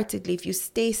wholeheartedly, if you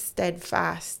stay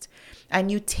steadfast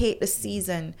and you take the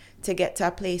season to get to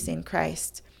a place in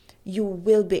Christ, you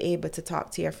will be able to talk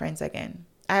to your friends again.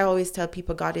 I always tell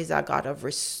people God is a God of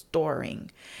restoring,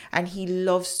 and he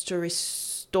loves to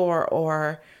restore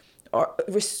or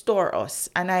restore us.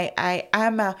 And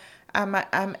I'm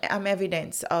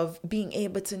evidence of being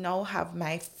able to now have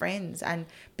my friends and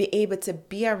be able to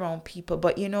be around people.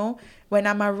 But when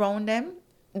I'm around them,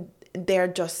 they're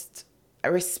just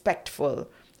respectful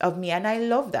of me. And I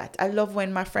love that. I love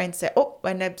when my friends say,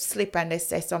 when they slip and they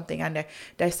say something and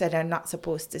they say they're not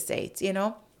supposed to say it,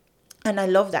 And I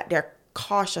love that they're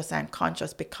cautious and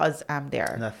conscious because I'm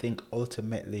there. And I think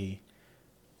ultimately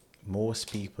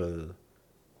most people,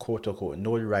 quote unquote,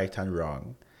 know right and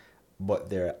wrong, but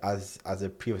they're, as a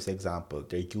previous example,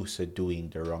 they're used to doing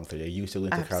the wrong thing. They're used to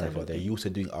going to carnival. They're used to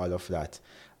doing all of that.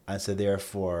 And so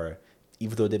therefore,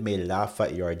 even though they may laugh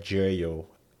at you or jeer you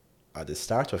at the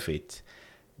start of it,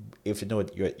 if they know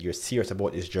you're serious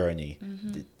about this journey,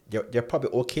 they're probably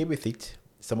okay with it.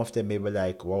 Some of them may be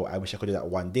like, wow, I wish I could do that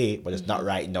one day, but it's not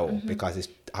right now because it's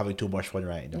having too much fun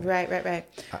right now. Right.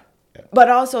 But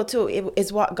also too, it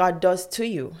is what God does to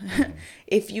you.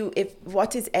 If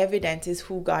what is evident is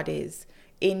who God is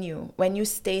in you. When you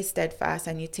stay steadfast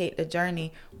and you take the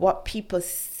journey, what people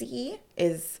see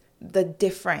is the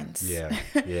difference.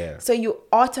 Yeah. So you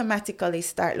automatically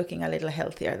start looking a little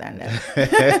healthier than them.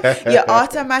 You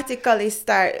automatically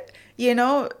start,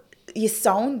 you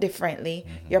sound differently.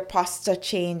 Your posture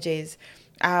changes.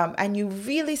 And you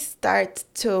really start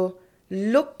to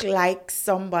look like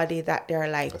somebody that they're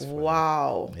like,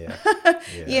 wow.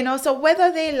 Yeah. So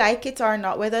whether they like it or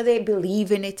not, whether they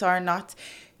believe in it or not,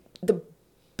 the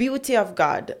beauty of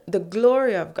God, the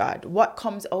glory of God, what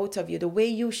comes out of you, the way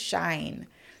you shine,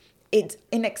 it's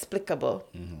inexplicable.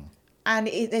 And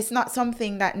it's not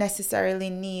something that necessarily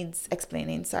needs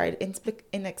explaining. Sorry,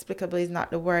 inexplicable is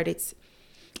not the word. It's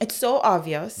so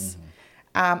obvious.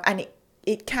 And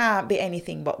it can't be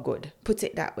anything but good. Put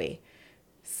it that way.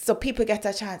 So people get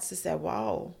a chance to say,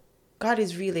 wow, God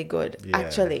is really good,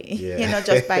 actually,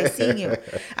 just by seeing you.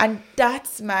 And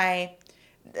that's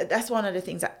one of the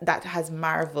things that has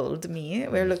marveled me.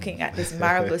 We're looking at this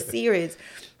Marvel series,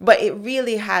 but it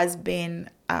really has been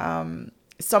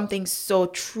something so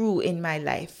true in my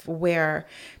life where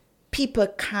people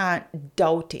can't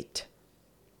doubt it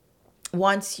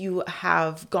once you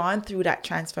have gone through that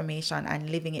transformation and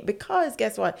living it. Because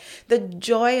guess what? The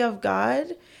joy of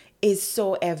God is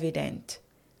so evident.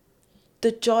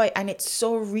 The joy, and it's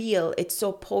so real, it's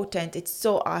so potent, it's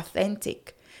so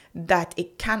authentic that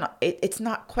it's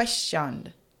not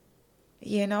questioned,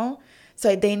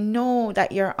 So they know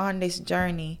that you're on this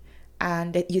journey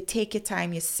and that you take your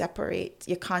time, you separate,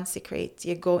 you consecrate,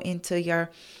 you go into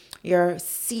your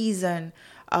season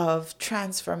of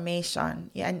transformation.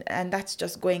 And that's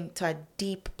just going to a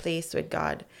deep place with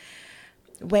God.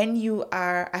 When you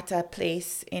are at a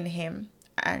place in Him,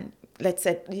 and let's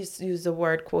say, use the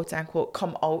word quote unquote,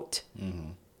 come out,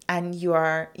 and you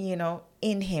are,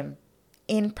 in Him,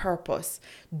 in purpose,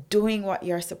 doing what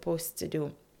you're supposed to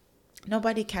do.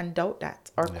 Nobody can doubt that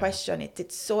or question it.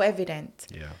 It's so evident.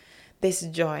 This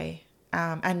joy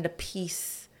and the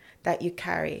peace that you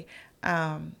carry,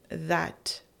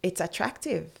 that it's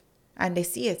attractive and they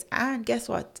see it. And guess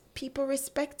what? People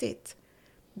respect it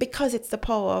because it's the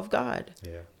power of God.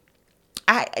 Yeah.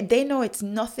 They know it's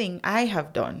nothing I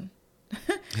have done.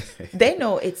 They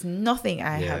know it's nothing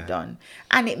I have done.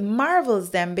 And it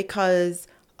marvels them because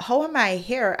how am I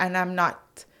here and I'm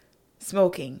not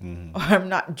smoking or I'm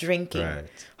not drinking? Right.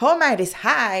 How am I this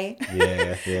high?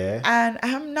 Yeah. And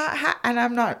I'm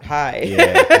not high.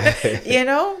 Yeah. You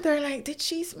know, they're like, did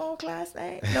she smoke last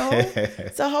night? No.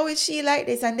 So how is she like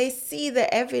this? And they see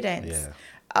the evidence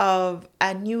of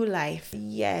a new life.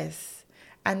 Yes.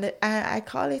 And I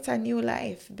call it a new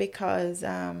life because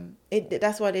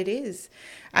that's what it is.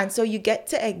 And so you get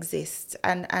to exist.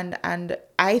 And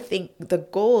I think the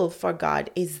goal for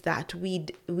God is that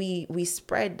we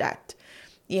spread that.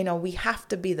 You know, we have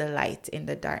to be the light in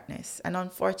the darkness. And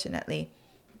unfortunately,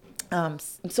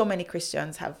 so many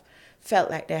Christians have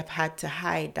felt like they've had to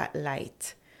hide that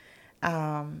light.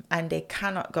 And they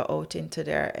cannot go out into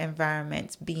their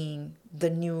environments being the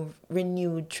new,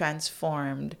 renewed,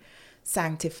 transformed,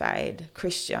 sanctified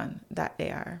Christian that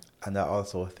they are. And I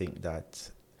also think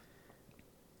that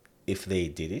if they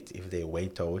did it, if they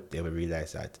went out, they would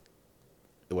realize that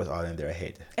it was all in their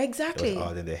head. Exactly. It was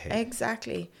all in their head.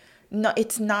 Exactly. No,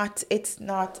 it's not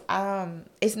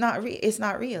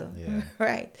real. Yeah.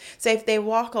 Right. So if they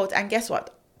walk out, and guess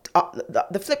what?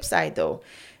 The flip side though,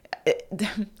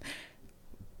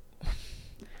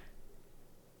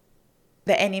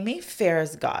 the enemy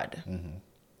fears God. Mm-hmm.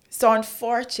 So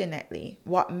unfortunately,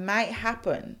 what might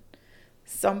happen,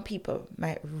 some people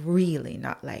might really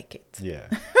not like it. Yeah.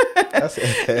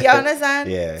 You understand?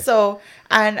 Yeah. So,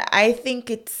 and I think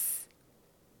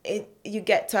you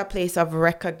get to a place of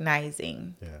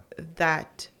recognizing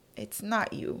that it's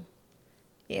not you.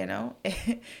 You know,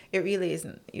 it really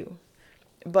isn't you.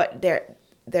 But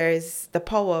there's the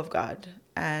power of God.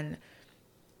 And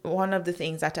one of the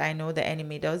things that I know the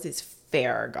enemy does is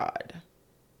fear God.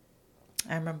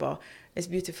 I remember this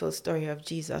beautiful story of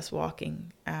Jesus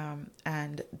walking,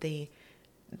 and the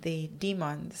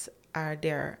demons are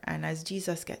there, and as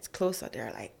Jesus gets closer,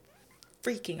 they're like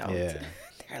freaking out. Yeah.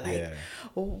 They're like,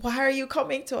 "Why are you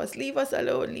coming to us? Leave us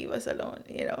alone! Leave us alone!"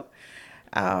 You know.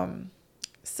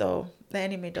 So the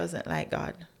enemy doesn't like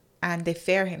God, and they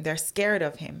fear him. They're scared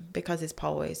of him because his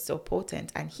power is so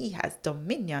potent, and he has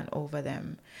dominion over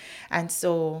them, and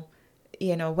so.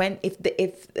 You know, if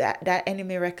that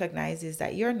enemy recognizes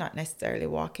that you're not necessarily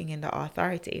walking in the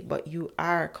authority, but you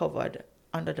are covered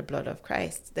under the blood of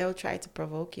Christ, they'll try to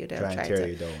provoke you. They'll try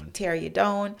to tear you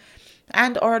down,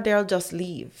 and or they'll just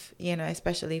leave. You know,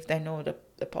 especially if they know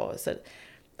the power. So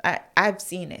I've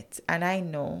seen it, and I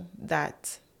know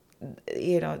that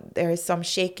you know there is some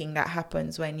shaking that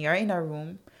happens when you're in a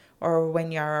room or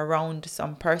when you're around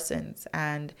some persons,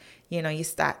 and you know, you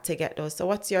start to get those. So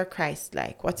what's your Christ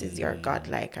like? What is your God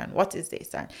like? And what is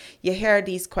this? And you hear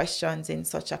these questions in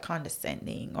such a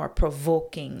condescending or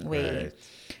provoking way.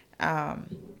 Right.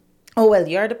 Oh, well,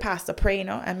 you're the pastor, pray, you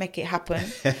know, and make it happen.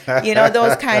 You know,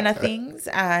 those kind of things.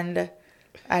 And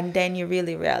then you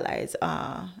really realize,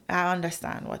 I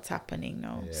understand what's happening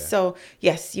now. Yeah. So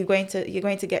yes, you're going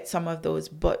to get some of those,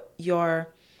 but your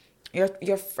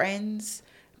friends,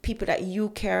 people that you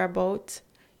care about,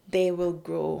 they will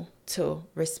grow to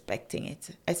respecting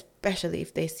it, especially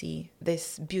if they see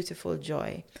this beautiful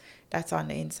joy that's on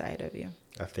the inside of you.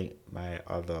 I think my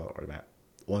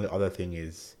only other thing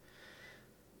is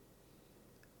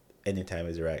anytime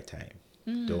is the right time.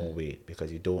 Don't wait,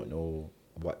 because you don't know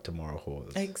what tomorrow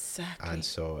holds. Exactly. And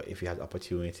so if you have the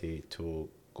opportunity to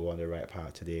go on the right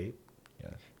path today,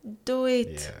 do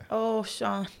it. Yeah. Oh,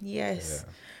 Sean, yes.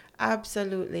 Yeah.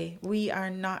 Absolutely. We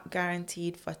are not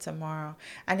guaranteed for tomorrow.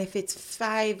 And if it's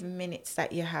 5 minutes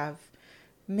that you have,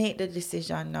 make the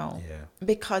decision now. Yeah.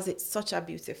 Because it's such a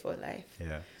beautiful life.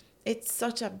 Yeah. It's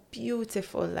such a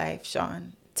beautiful life,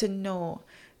 Sean, to know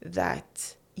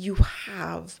that you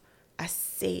have a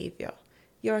Savior.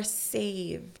 You're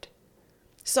saved.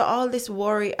 So all this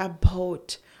worry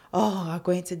about, I'm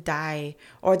going to die,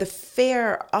 or the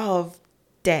fear of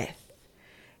death,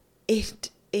 it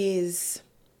is...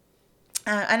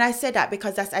 and I say that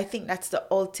because I think that's the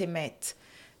ultimate,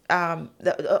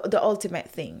 the ultimate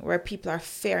thing where people are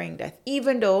fearing death.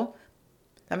 Even though,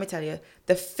 let me tell you,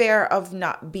 the fear of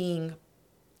not being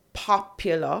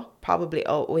popular probably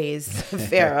outweighs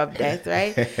fear of death,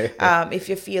 right? If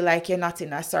you feel like you're not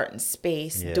in a certain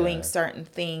space, doing certain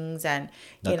things, and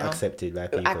not accepted by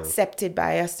people, accepted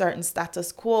by a certain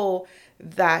status quo,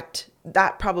 that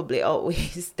probably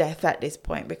outweighs death at this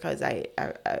point, because a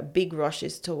big rush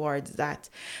is towards that,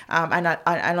 and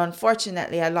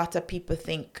unfortunately, a lot of people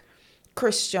think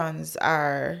Christians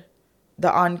are the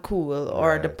uncool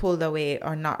or the Right. pulled away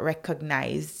or not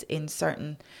recognized in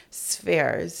certain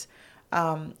spheres,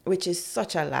 which is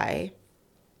such a lie.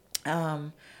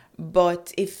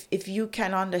 But if you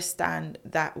can understand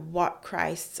that what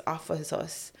Christ offers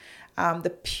us,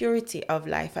 the purity of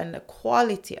life and the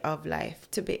quality of life,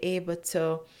 to be able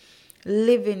to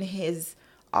live in His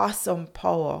awesome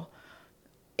power,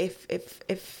 if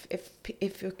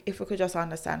we could just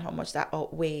understand how much that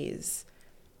outweighs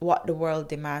what the world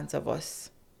demands of us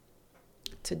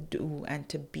to do and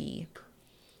to be,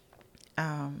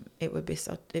 it would be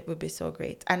so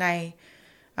great. And I'm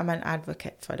an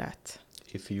advocate for that.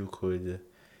 If you could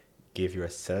give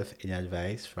yourself any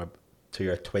advice to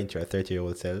your 20 or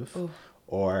 30-year-old self,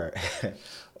 or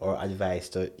or advice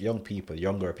to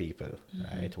younger people,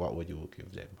 right? What would you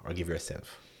give them or give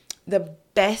yourself? The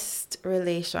best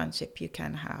relationship you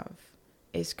can have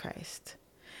is Christ,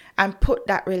 and put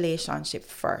that relationship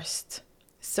first.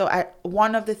 So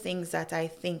one of the things that I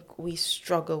think we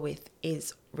struggle with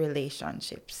is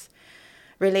relationships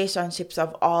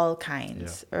of all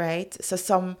kinds, right? So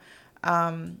some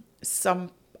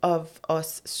of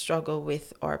us struggle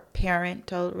with our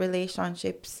parental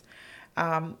relationships,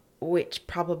 which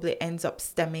probably ends up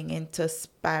stemming into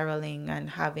spiraling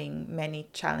and having many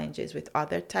challenges with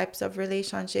other types of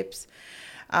relationships.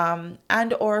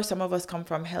 And or some of us come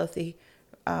from healthy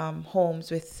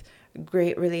homes with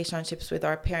great relationships with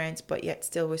our parents, but yet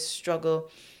still we struggle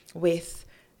with,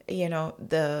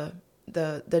 the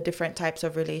different types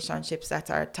of relationships that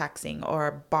are taxing,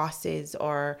 or bosses,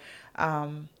 or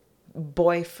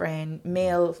boyfriend,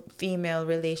 male, female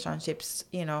relationships,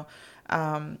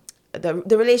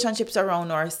 the relationships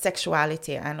around our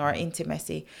sexuality and our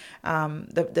intimacy,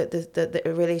 the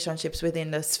relationships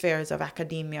within the spheres of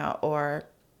academia or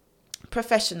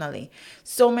professionally.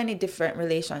 So many different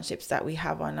relationships that we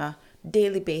have on a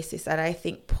daily basis that I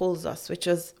think pulls us, which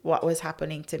was what was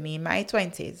happening to me in my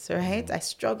 20s, right? I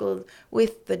struggled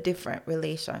with the different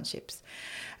relationships.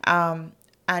 And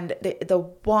the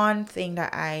one thing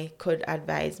that I could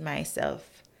advise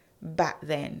myself back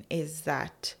then is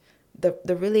that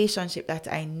the relationship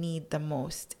that I need the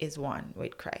most is one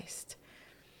with Christ.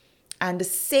 And the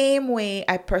same way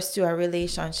I pursue a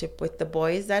relationship with the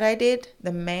boys that I did,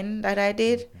 the men that I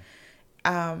did,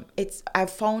 I've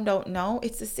found out now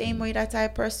it's the same way that I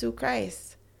pursue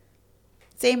Christ.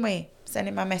 Same way. Send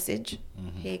him a message.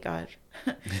 Hey God.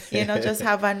 Just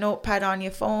have a notepad on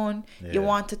your phone. Yeah. You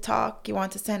want to talk, you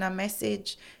want to send a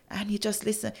message, and you just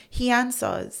listen. He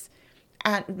answers.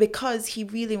 And because he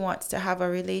really wants to have a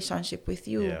relationship with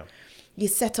you, you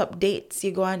set up dates,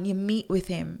 you go and you meet with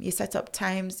him. You set up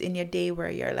times in your day where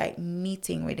you're like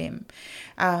meeting with him.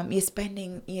 You're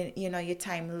spending, your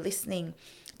time listening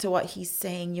to what he's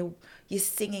saying. You're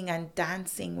singing and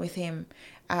dancing with him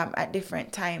at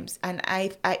different times. And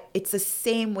it's the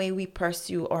same way we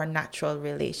pursue our natural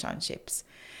relationships.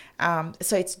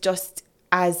 So it's just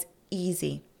as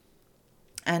easy.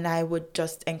 And I would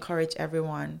just encourage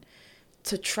everyone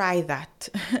to try that.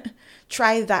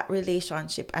 Try that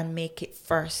relationship and make it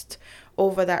first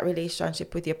over that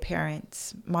relationship with your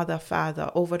parents, mother, father,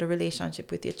 over the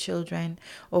relationship with your children,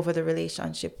 over the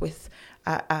relationship with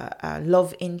a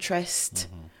love interest.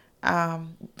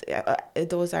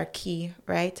 Those are key,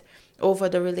 right? Over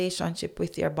the relationship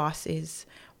with your bosses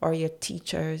or your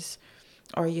teachers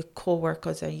or your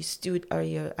co-workers or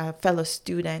your fellow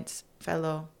students,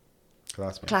 fellow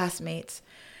classmates.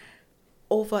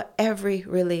 Over every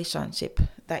relationship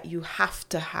that you have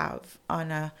to have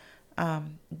on a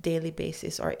daily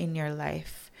basis or in your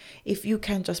life, if you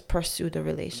can just pursue the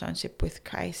relationship with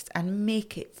Christ and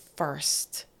make it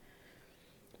first.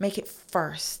 I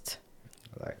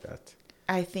like that.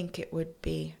 I think it would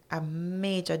be a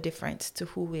major difference to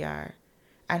who we are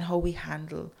and how we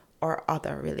handle our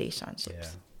other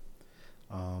relationships.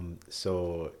 Yeah.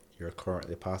 So you're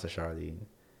currently Pastor Charlene.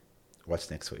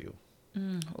 What's next for you?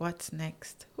 What's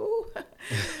next? Ooh.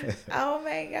 Oh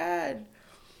my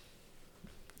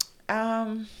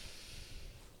God.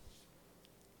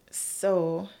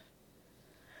 So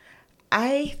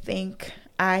I think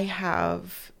I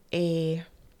have a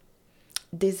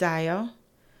desire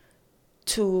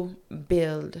to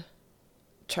build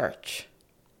church.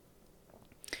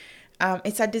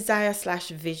 It's a desire /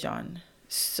 vision.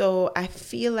 So I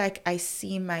feel like I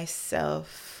see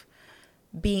myself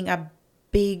being a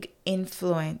big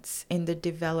influence in the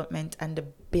development and the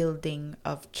building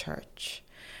of church.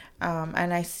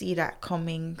 And I see that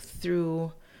coming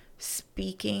through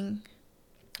speaking,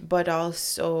 but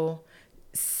also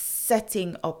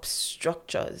setting up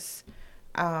structures,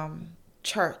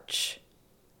 church,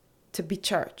 to be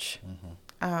church,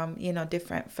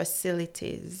 different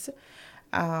facilities,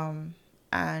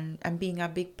 and being a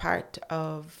big part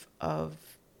of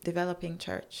developing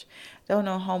church. Don't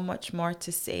know how much more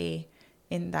to say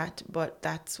in that, but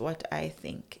that's what I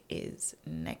think is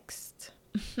next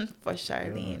for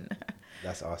Charlene.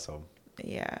 That's awesome.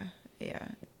 Yeah.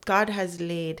 God has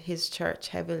laid his church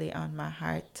heavily on my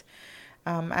heart.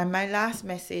 And my last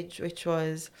message, which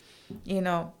was,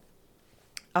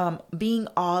 being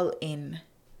all in,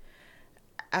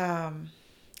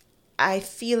 I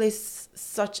feel is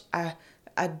such a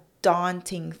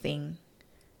daunting thing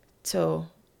to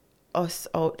us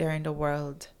out there in the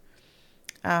world.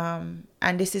 And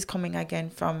this is coming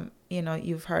again from,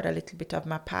 you've heard a little bit of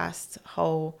my past,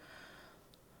 how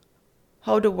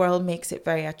the world makes it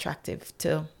very attractive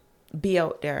to be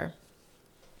out there.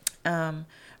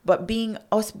 But being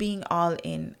all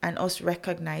in, and us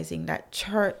recognizing that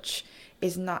church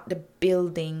is not the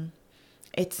building,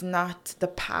 it's not the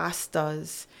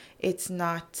pastors, it's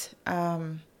not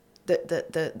the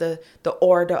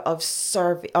order of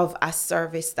a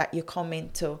service that you come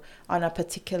into on a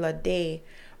particular day,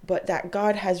 but that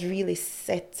God has really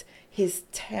set his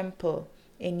temple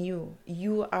in you.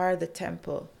 You are the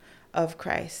temple of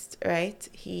Christ, right?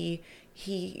 He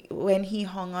when he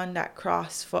hung on that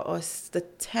cross for us, the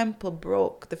temple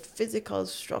broke, the physical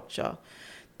structure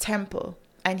temple,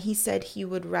 and he said he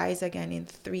would rise again in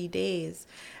 3 days.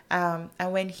 And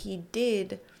when he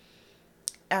did,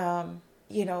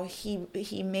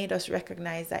 he made us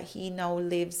recognize that he now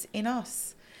lives in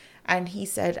us. And he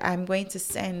said, I'm going to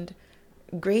send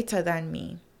greater than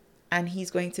me, and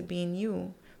he's going to be in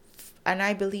you. And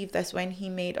I believe that's when he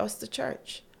made us the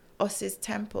church, us his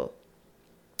temple.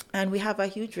 And we have a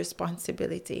huge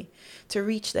responsibility to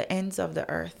reach the ends of the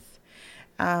earth,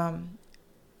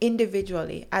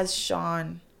 individually, as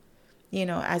Sean,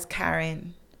 as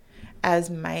Karen, as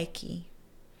Mikey,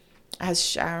 as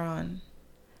Sharon,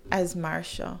 as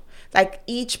Marsha. Like,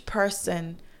 each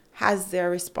person has their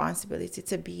responsibility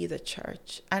to be the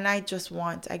church. And I just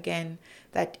want, again,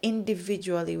 that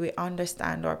individually we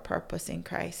understand our purpose in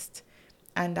Christ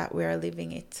and that we are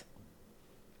living it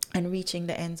and reaching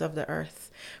the ends of the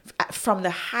earth from the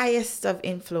highest of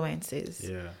influences.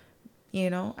 Yeah.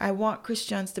 I want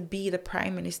Christians to be the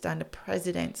prime minister and the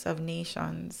presidents of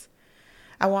nations.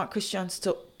 I want Christians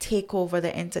to take over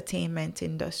the entertainment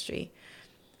industry.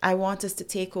 I want us to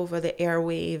take over the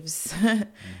airwaves,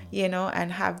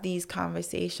 and have these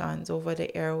conversations over the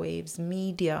airwaves,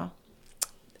 media.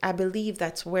 I believe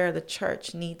that's where the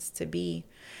church needs to be.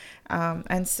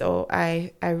 And so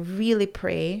I really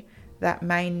pray that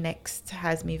my next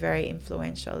has me very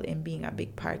influential in being a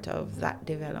big part of that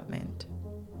development.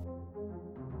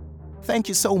 Thank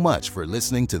you so much for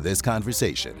listening to this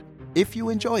conversation. If you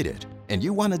enjoyed it and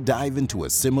you want to dive into a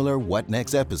similar What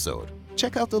Next episode,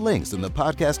 check out the links in the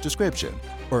podcast description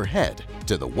or head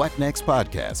to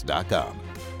thewhatnextpodcast.com.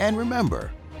 And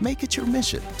remember, make it your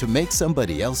mission to make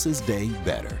somebody else's day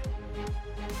better.